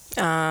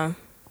 yeah,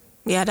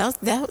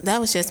 that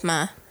was just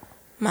my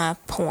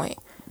point.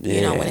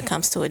 Yeah. When it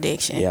comes to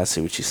addiction. Yeah, I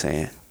see what you're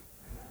saying.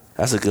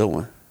 That's a good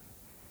one.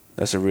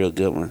 That's a real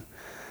good one.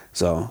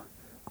 So,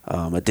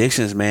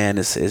 addictions, man,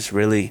 it's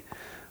really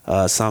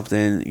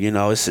something.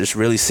 It's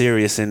really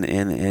serious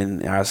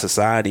in our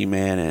society,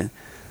 man.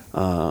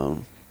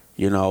 And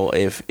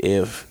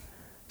if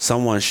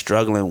someone's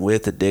struggling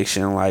with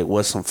addiction, like,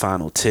 what's some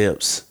final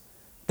tips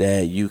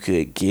that you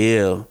could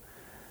give,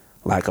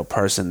 like a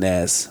person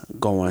that's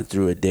going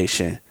through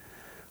addiction,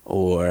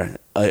 or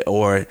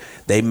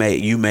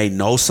you may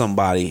know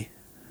somebody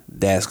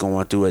that's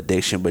going through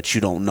addiction, but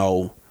you don't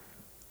know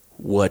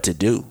what to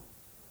do.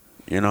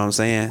 You know what I'm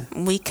saying?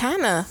 We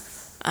kind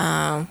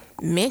of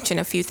mentioned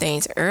a few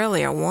things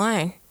earlier.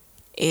 One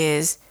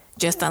is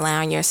just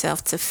allowing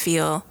yourself to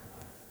feel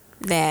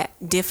that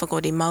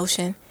difficult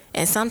emotion.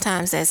 And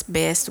sometimes that's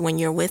best when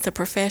you're with a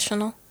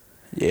professional,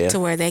 to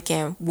where they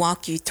can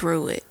walk you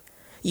through it.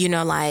 You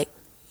know, like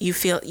you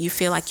feel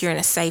like you're in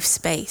a safe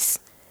space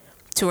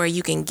to where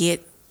you can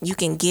get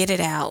it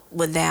out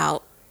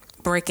without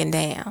breaking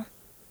down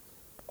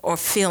or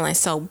feeling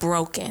so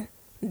broken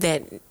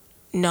that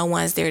no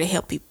one's there to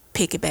help you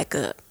pick it back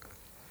up.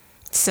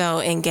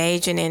 So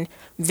engaging in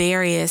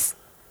various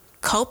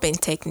coping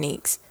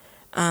techniques.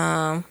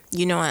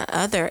 You know, in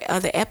other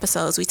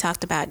episodes, we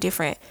talked about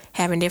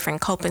having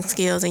different coping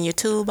skills in your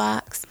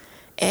toolbox.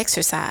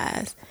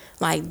 Exercise,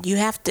 like you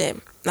have to,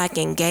 like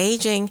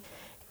engaging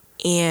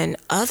in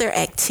other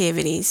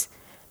activities,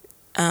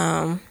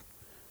 in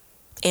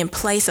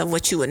place of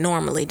what you would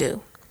normally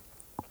do.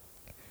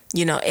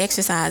 You know,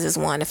 exercise is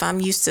one. If I'm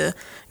used to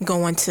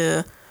going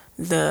to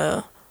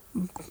the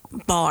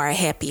bar at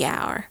happy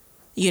hour,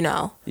 you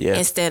know,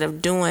 instead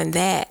of doing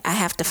that, I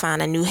have to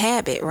find a new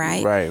habit,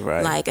 right?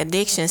 Right. Like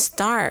addictions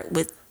start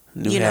with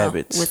new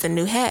habits. With a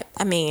new habit.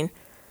 I mean,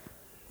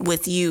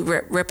 with you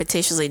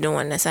repetitiously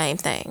doing the same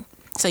thing.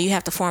 So you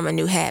have to form a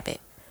new habit,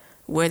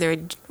 whether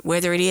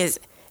it is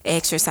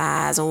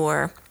exercise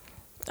or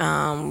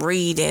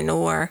reading,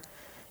 or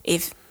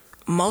if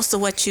most of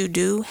what you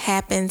do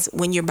happens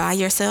when you're by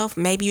yourself,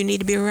 maybe you need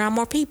to be around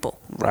more people.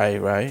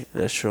 Right.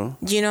 That's true.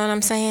 You know what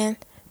I'm saying?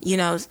 You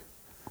know,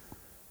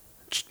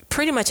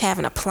 pretty much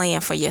having a plan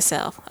for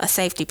yourself, a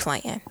safety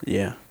plan.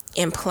 Yeah.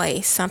 In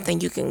place,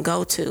 something you can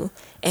go to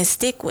and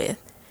stick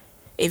with.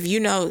 If you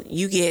know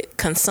you get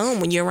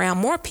consumed when you're around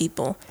more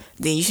people,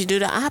 then you should do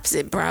the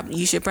opposite.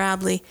 You should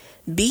probably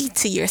be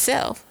to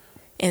yourself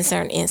in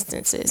certain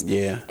instances.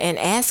 Yeah. And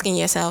asking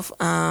yourself,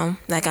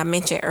 like I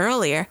mentioned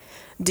earlier,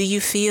 do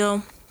you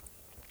feel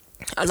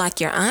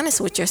like you're honest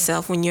with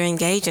yourself when you're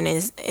engaging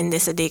in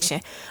this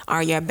addiction?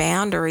 Are your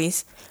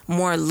boundaries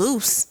more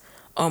loose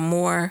or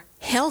more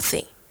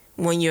healthy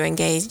when you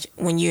engage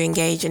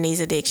in these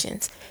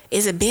addictions?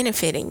 Is it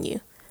benefiting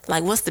you?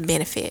 Like, what's the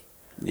benefit?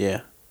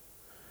 Yeah.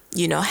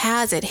 You know, how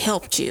has it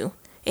helped you?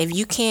 If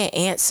you can't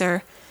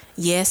answer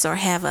yes or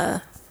have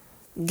a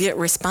good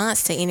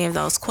response to any of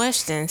those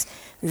questions,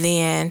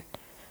 then,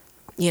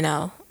 you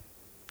know,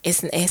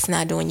 it's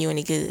not doing you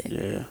any good.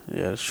 Yeah,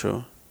 that's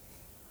true.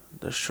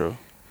 That's true.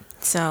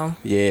 So.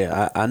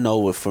 Yeah, I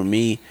know for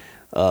me,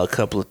 a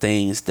couple of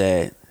things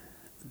that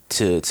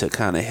to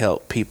kind of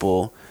help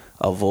people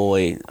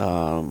avoid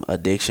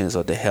addictions,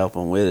 or to help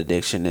them with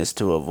addiction, is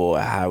to avoid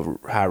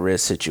high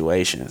risk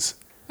situations.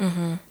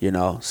 Mm-hmm. You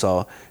know,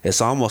 so it's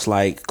almost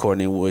like,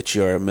 Courtney, with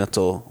your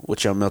mental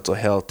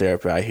health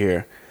therapy, I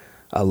hear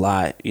a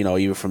lot, you know,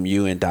 even from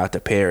you and Dr.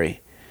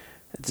 Perry.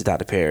 It's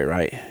Dr. Perry,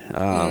 right?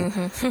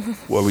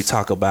 Where we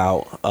talk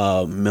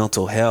about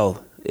mental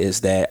health,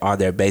 is that, are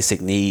their basic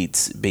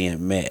needs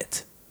being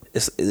met?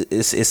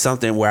 It's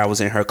something where I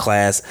was in her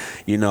class,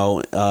 you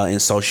know, in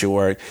social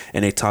work,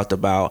 and they talked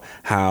about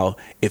how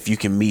if you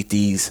can meet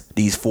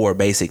these 4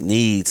 basic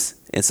needs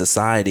in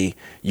society,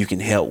 you can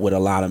help with a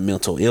lot of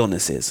mental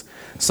illnesses.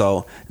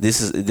 So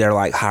they're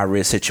like high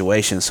risk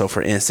situations. So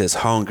for instance,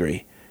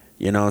 hungry,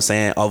 you know what I'm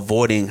saying?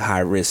 Avoiding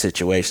high risk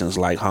situations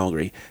like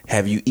hungry.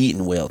 Have you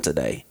eaten well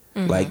today?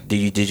 Mm-hmm. Like,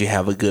 did you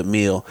have a good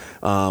meal?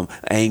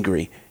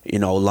 Angry, you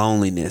know,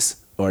 loneliness,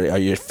 or are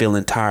you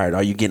feeling tired?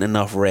 Are you getting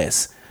enough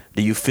rest?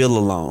 Do you feel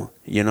alone?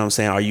 You know what I'm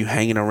saying? Are you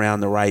hanging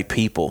around the right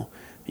people?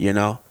 You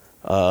know,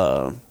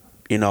 are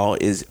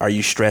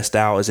you stressed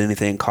out? Is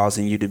anything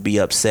causing you to be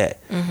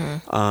upset?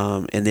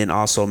 Mm-hmm. And then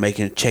also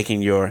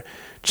checking your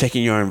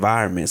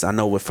environments. I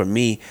know for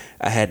me,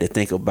 I had to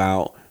think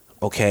about,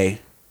 okay,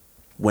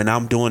 when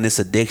I'm doing this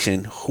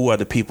addiction, who are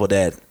the people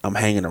that I'm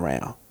hanging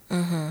around?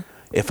 Mm-hmm.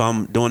 If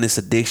I'm doing this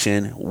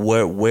addiction,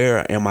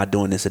 where am I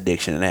doing this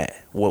addiction at?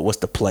 What's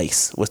the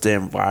place? What's the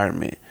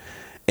environment?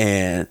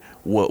 And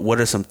what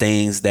are some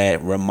things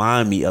that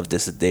remind me of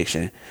this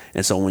addiction?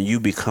 And so when you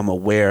become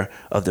aware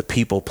of the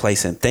people,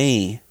 place, and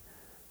thing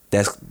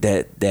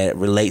that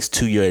relates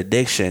to your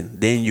addiction,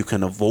 then you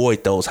can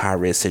avoid those high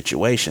risk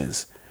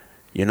situations.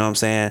 You know what I'm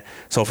saying?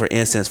 So for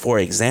instance, for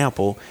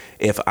example,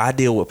 if I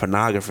deal with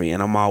pornography,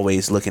 and I'm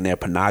always looking at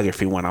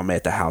pornography when I'm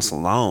at the house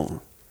alone,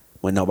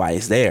 when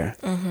nobody's there,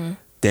 mm-hmm.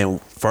 then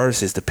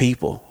first is the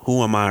people.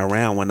 Who am I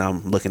around when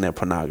I'm looking at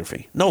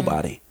pornography?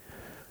 Nobody. Mm-hmm.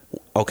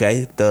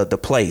 Okay, the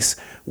place.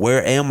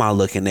 Where am I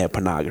looking at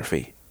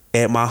pornography?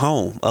 At my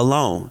home,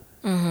 alone.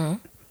 Mm-hmm.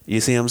 You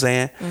see what I'm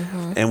saying?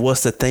 Mm-hmm. And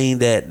what's the thing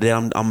that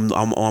I'm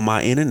on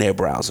my internet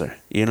browser?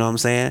 You know what I'm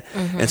saying?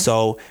 Mm-hmm. And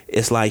so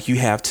it's like you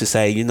have to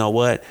say, you know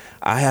what?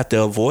 I have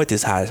to avoid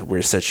this high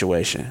risk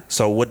situation.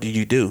 So what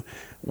do?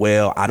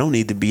 Well, I don't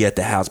need to be at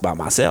the house by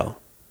myself.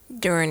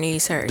 during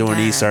these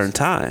certain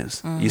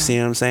times. You see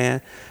what I'm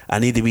saying? I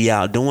need to be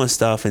out doing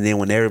stuff, and then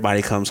when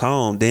everybody comes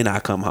home, then I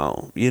come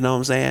home. You know what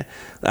I'm saying?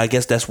 I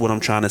guess that's what I'm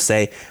trying to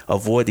say.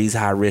 Avoid these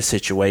high risk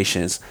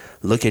situations.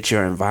 Look at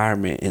your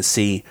environment and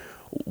see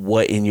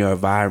what in your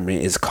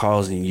environment is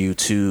causing you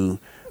to.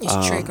 It's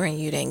triggering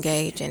you to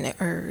engage in the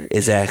urge.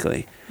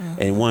 Exactly.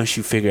 And once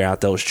you figure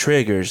out those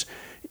triggers,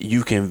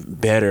 you can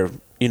better,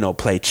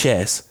 play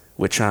chess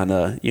with trying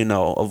to,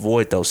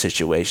 avoid those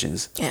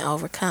situations. And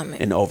overcome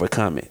it.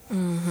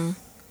 Mm-hmm.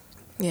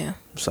 Yeah.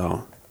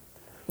 So.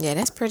 Yeah,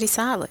 that's pretty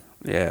solid.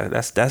 Yeah,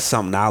 that's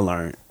something I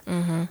learned.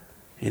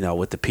 Mm-hmm.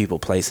 With the people,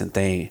 place, and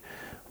thing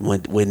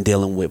when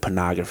dealing with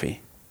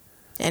pornography.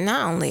 And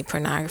not only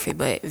pornography,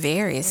 but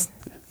various,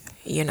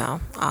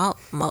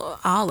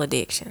 all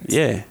addictions.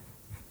 Yeah.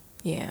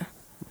 Yeah.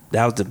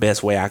 That was the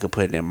best way I could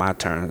put it in my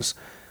terms,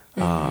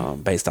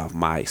 based off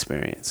my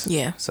experience.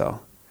 Yeah.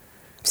 So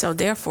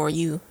therefore,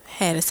 you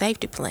had a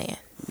safety plan.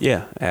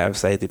 Yeah, I have a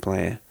safety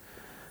plan.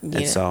 Yeah.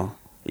 And so,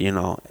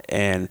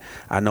 and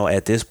I know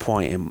at this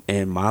point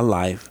in my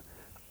life,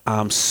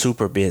 I'm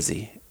super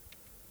busy.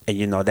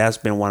 And, that's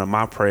been one of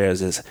my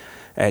prayers is,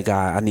 hey,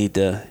 God, I need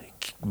to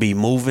be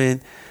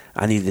moving.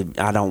 I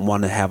don't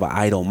want to have an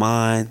idle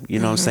mind. You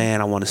know what I'm saying?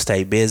 I want to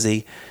stay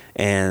busy.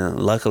 And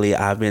luckily,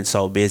 I've been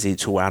so busy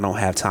to where I don't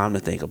have time to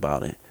think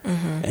about it.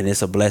 And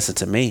it's a blessing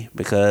to me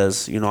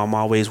because, I'm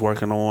always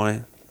working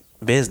on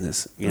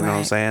business. You know what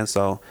I'm saying?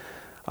 So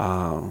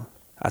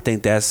I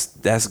think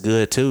that's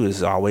good, too,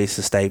 is always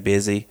to stay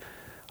busy.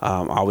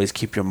 Always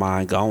keep your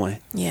mind going.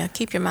 Yeah,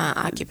 keep your mind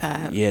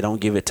occupied. Yeah, don't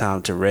give it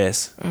time to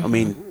rest. I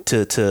mean,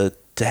 to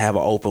have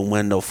an open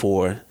window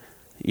for,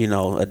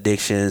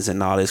 addictions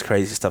and all this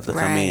crazy stuff to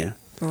come in.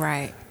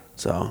 Right.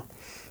 So,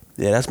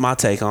 yeah, that's my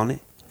take on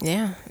it.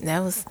 Yeah,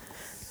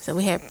 so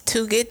we have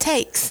 2 good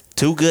takes.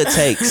 2 good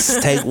takes.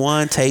 Take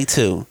 1, take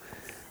 2.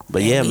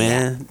 But yeah,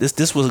 man,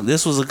 this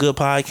was a good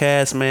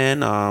podcast,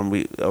 man.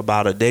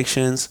 About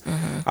addictions.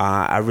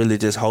 I really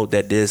just hope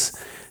that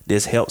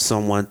this helps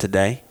someone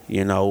today.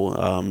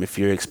 If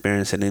you're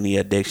experiencing any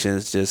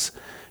addictions, just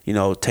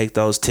take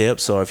those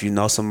tips. Or if you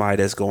know somebody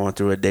that's going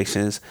through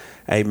addictions,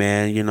 hey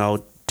man,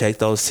 take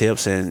those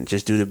tips and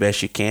just do the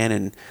best you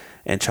can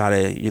and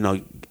try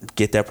to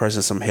get that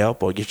person some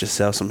help or get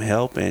yourself some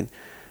help, and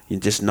you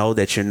just know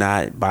that you're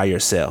not by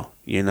yourself.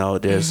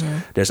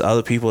 There's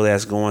other people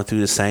that's going through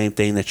the same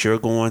thing that you're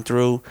going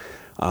through.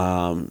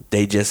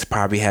 They just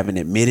probably haven't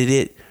admitted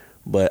it,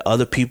 but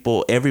other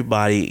people,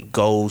 everybody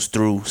goes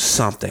through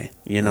something.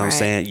 You know what I'm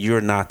saying?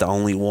 You're not the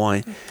only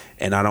one,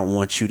 and I don't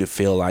want you to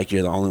feel like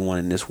you're the only one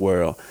in this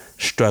world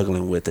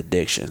struggling with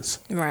addictions.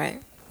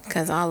 Right,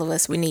 because all of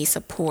us, we need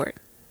support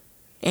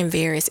in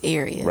various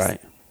areas. Right.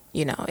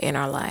 In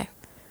our life.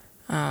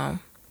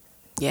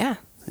 Yeah.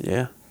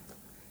 Yeah.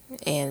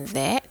 And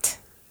that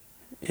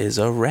is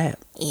a wrap.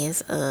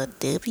 Is a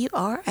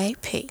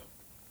WRAP.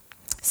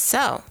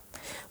 So,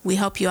 we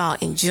hope you all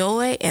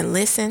enjoyed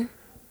listening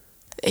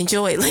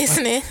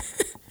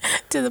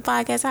to the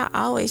podcast. I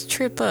always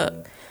trip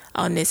up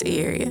on this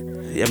area.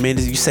 I mean,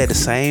 you say the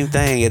same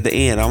thing at the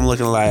end. I'm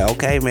looking like,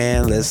 okay,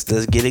 man, let's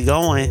get it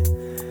going.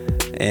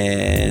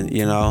 And,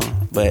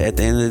 but at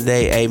the end of the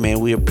day, hey, man,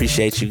 we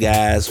appreciate you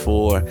guys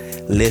for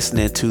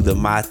listening to the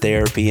My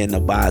Therapy in the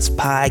Box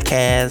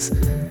podcast.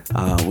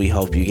 We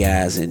hope you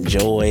guys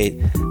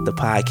enjoyed the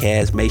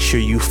podcast. Make sure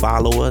you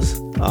follow us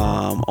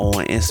on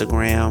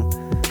Instagram.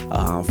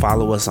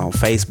 Follow us on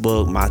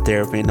Facebook, My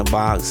Therapy in the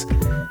Box.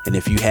 And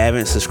if you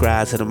haven't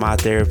subscribed to the My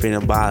Therapy in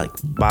the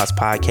Box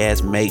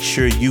podcast, make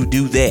sure you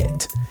do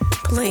that.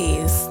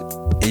 Please.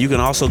 And you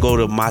can also go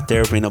to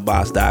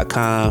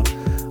mytherapyinthebox.com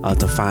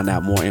to find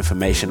out more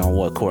information on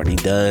what Courtney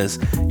does.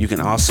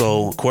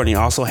 Courtney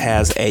also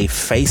has a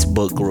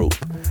Facebook group,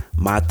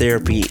 My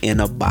Therapy in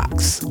a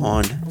Box,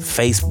 on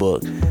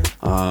Facebook,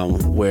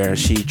 where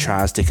she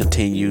tries to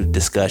continue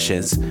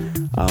discussions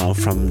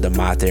from the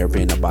My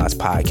Therapy in a Box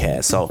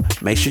podcast. So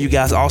make sure you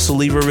guys also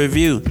leave a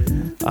review.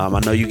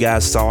 I know you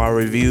guys saw our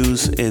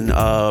reviews in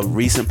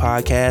recent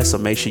podcasts, so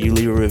make sure you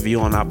leave a review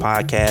on our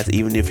podcast.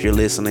 Even if you're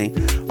listening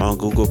on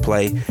Google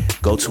Play,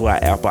 go to our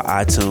Apple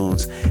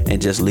iTunes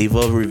and just leave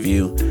a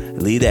review.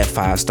 Leave that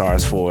 5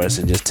 stars for us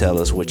and just tell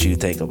us what you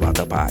think about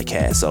the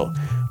podcast. So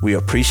we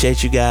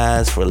appreciate you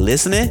guys for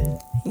listening.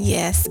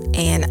 Yes,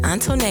 and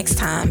until next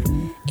time,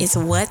 it's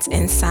what's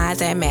inside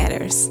that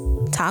matters.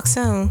 Talk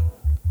soon.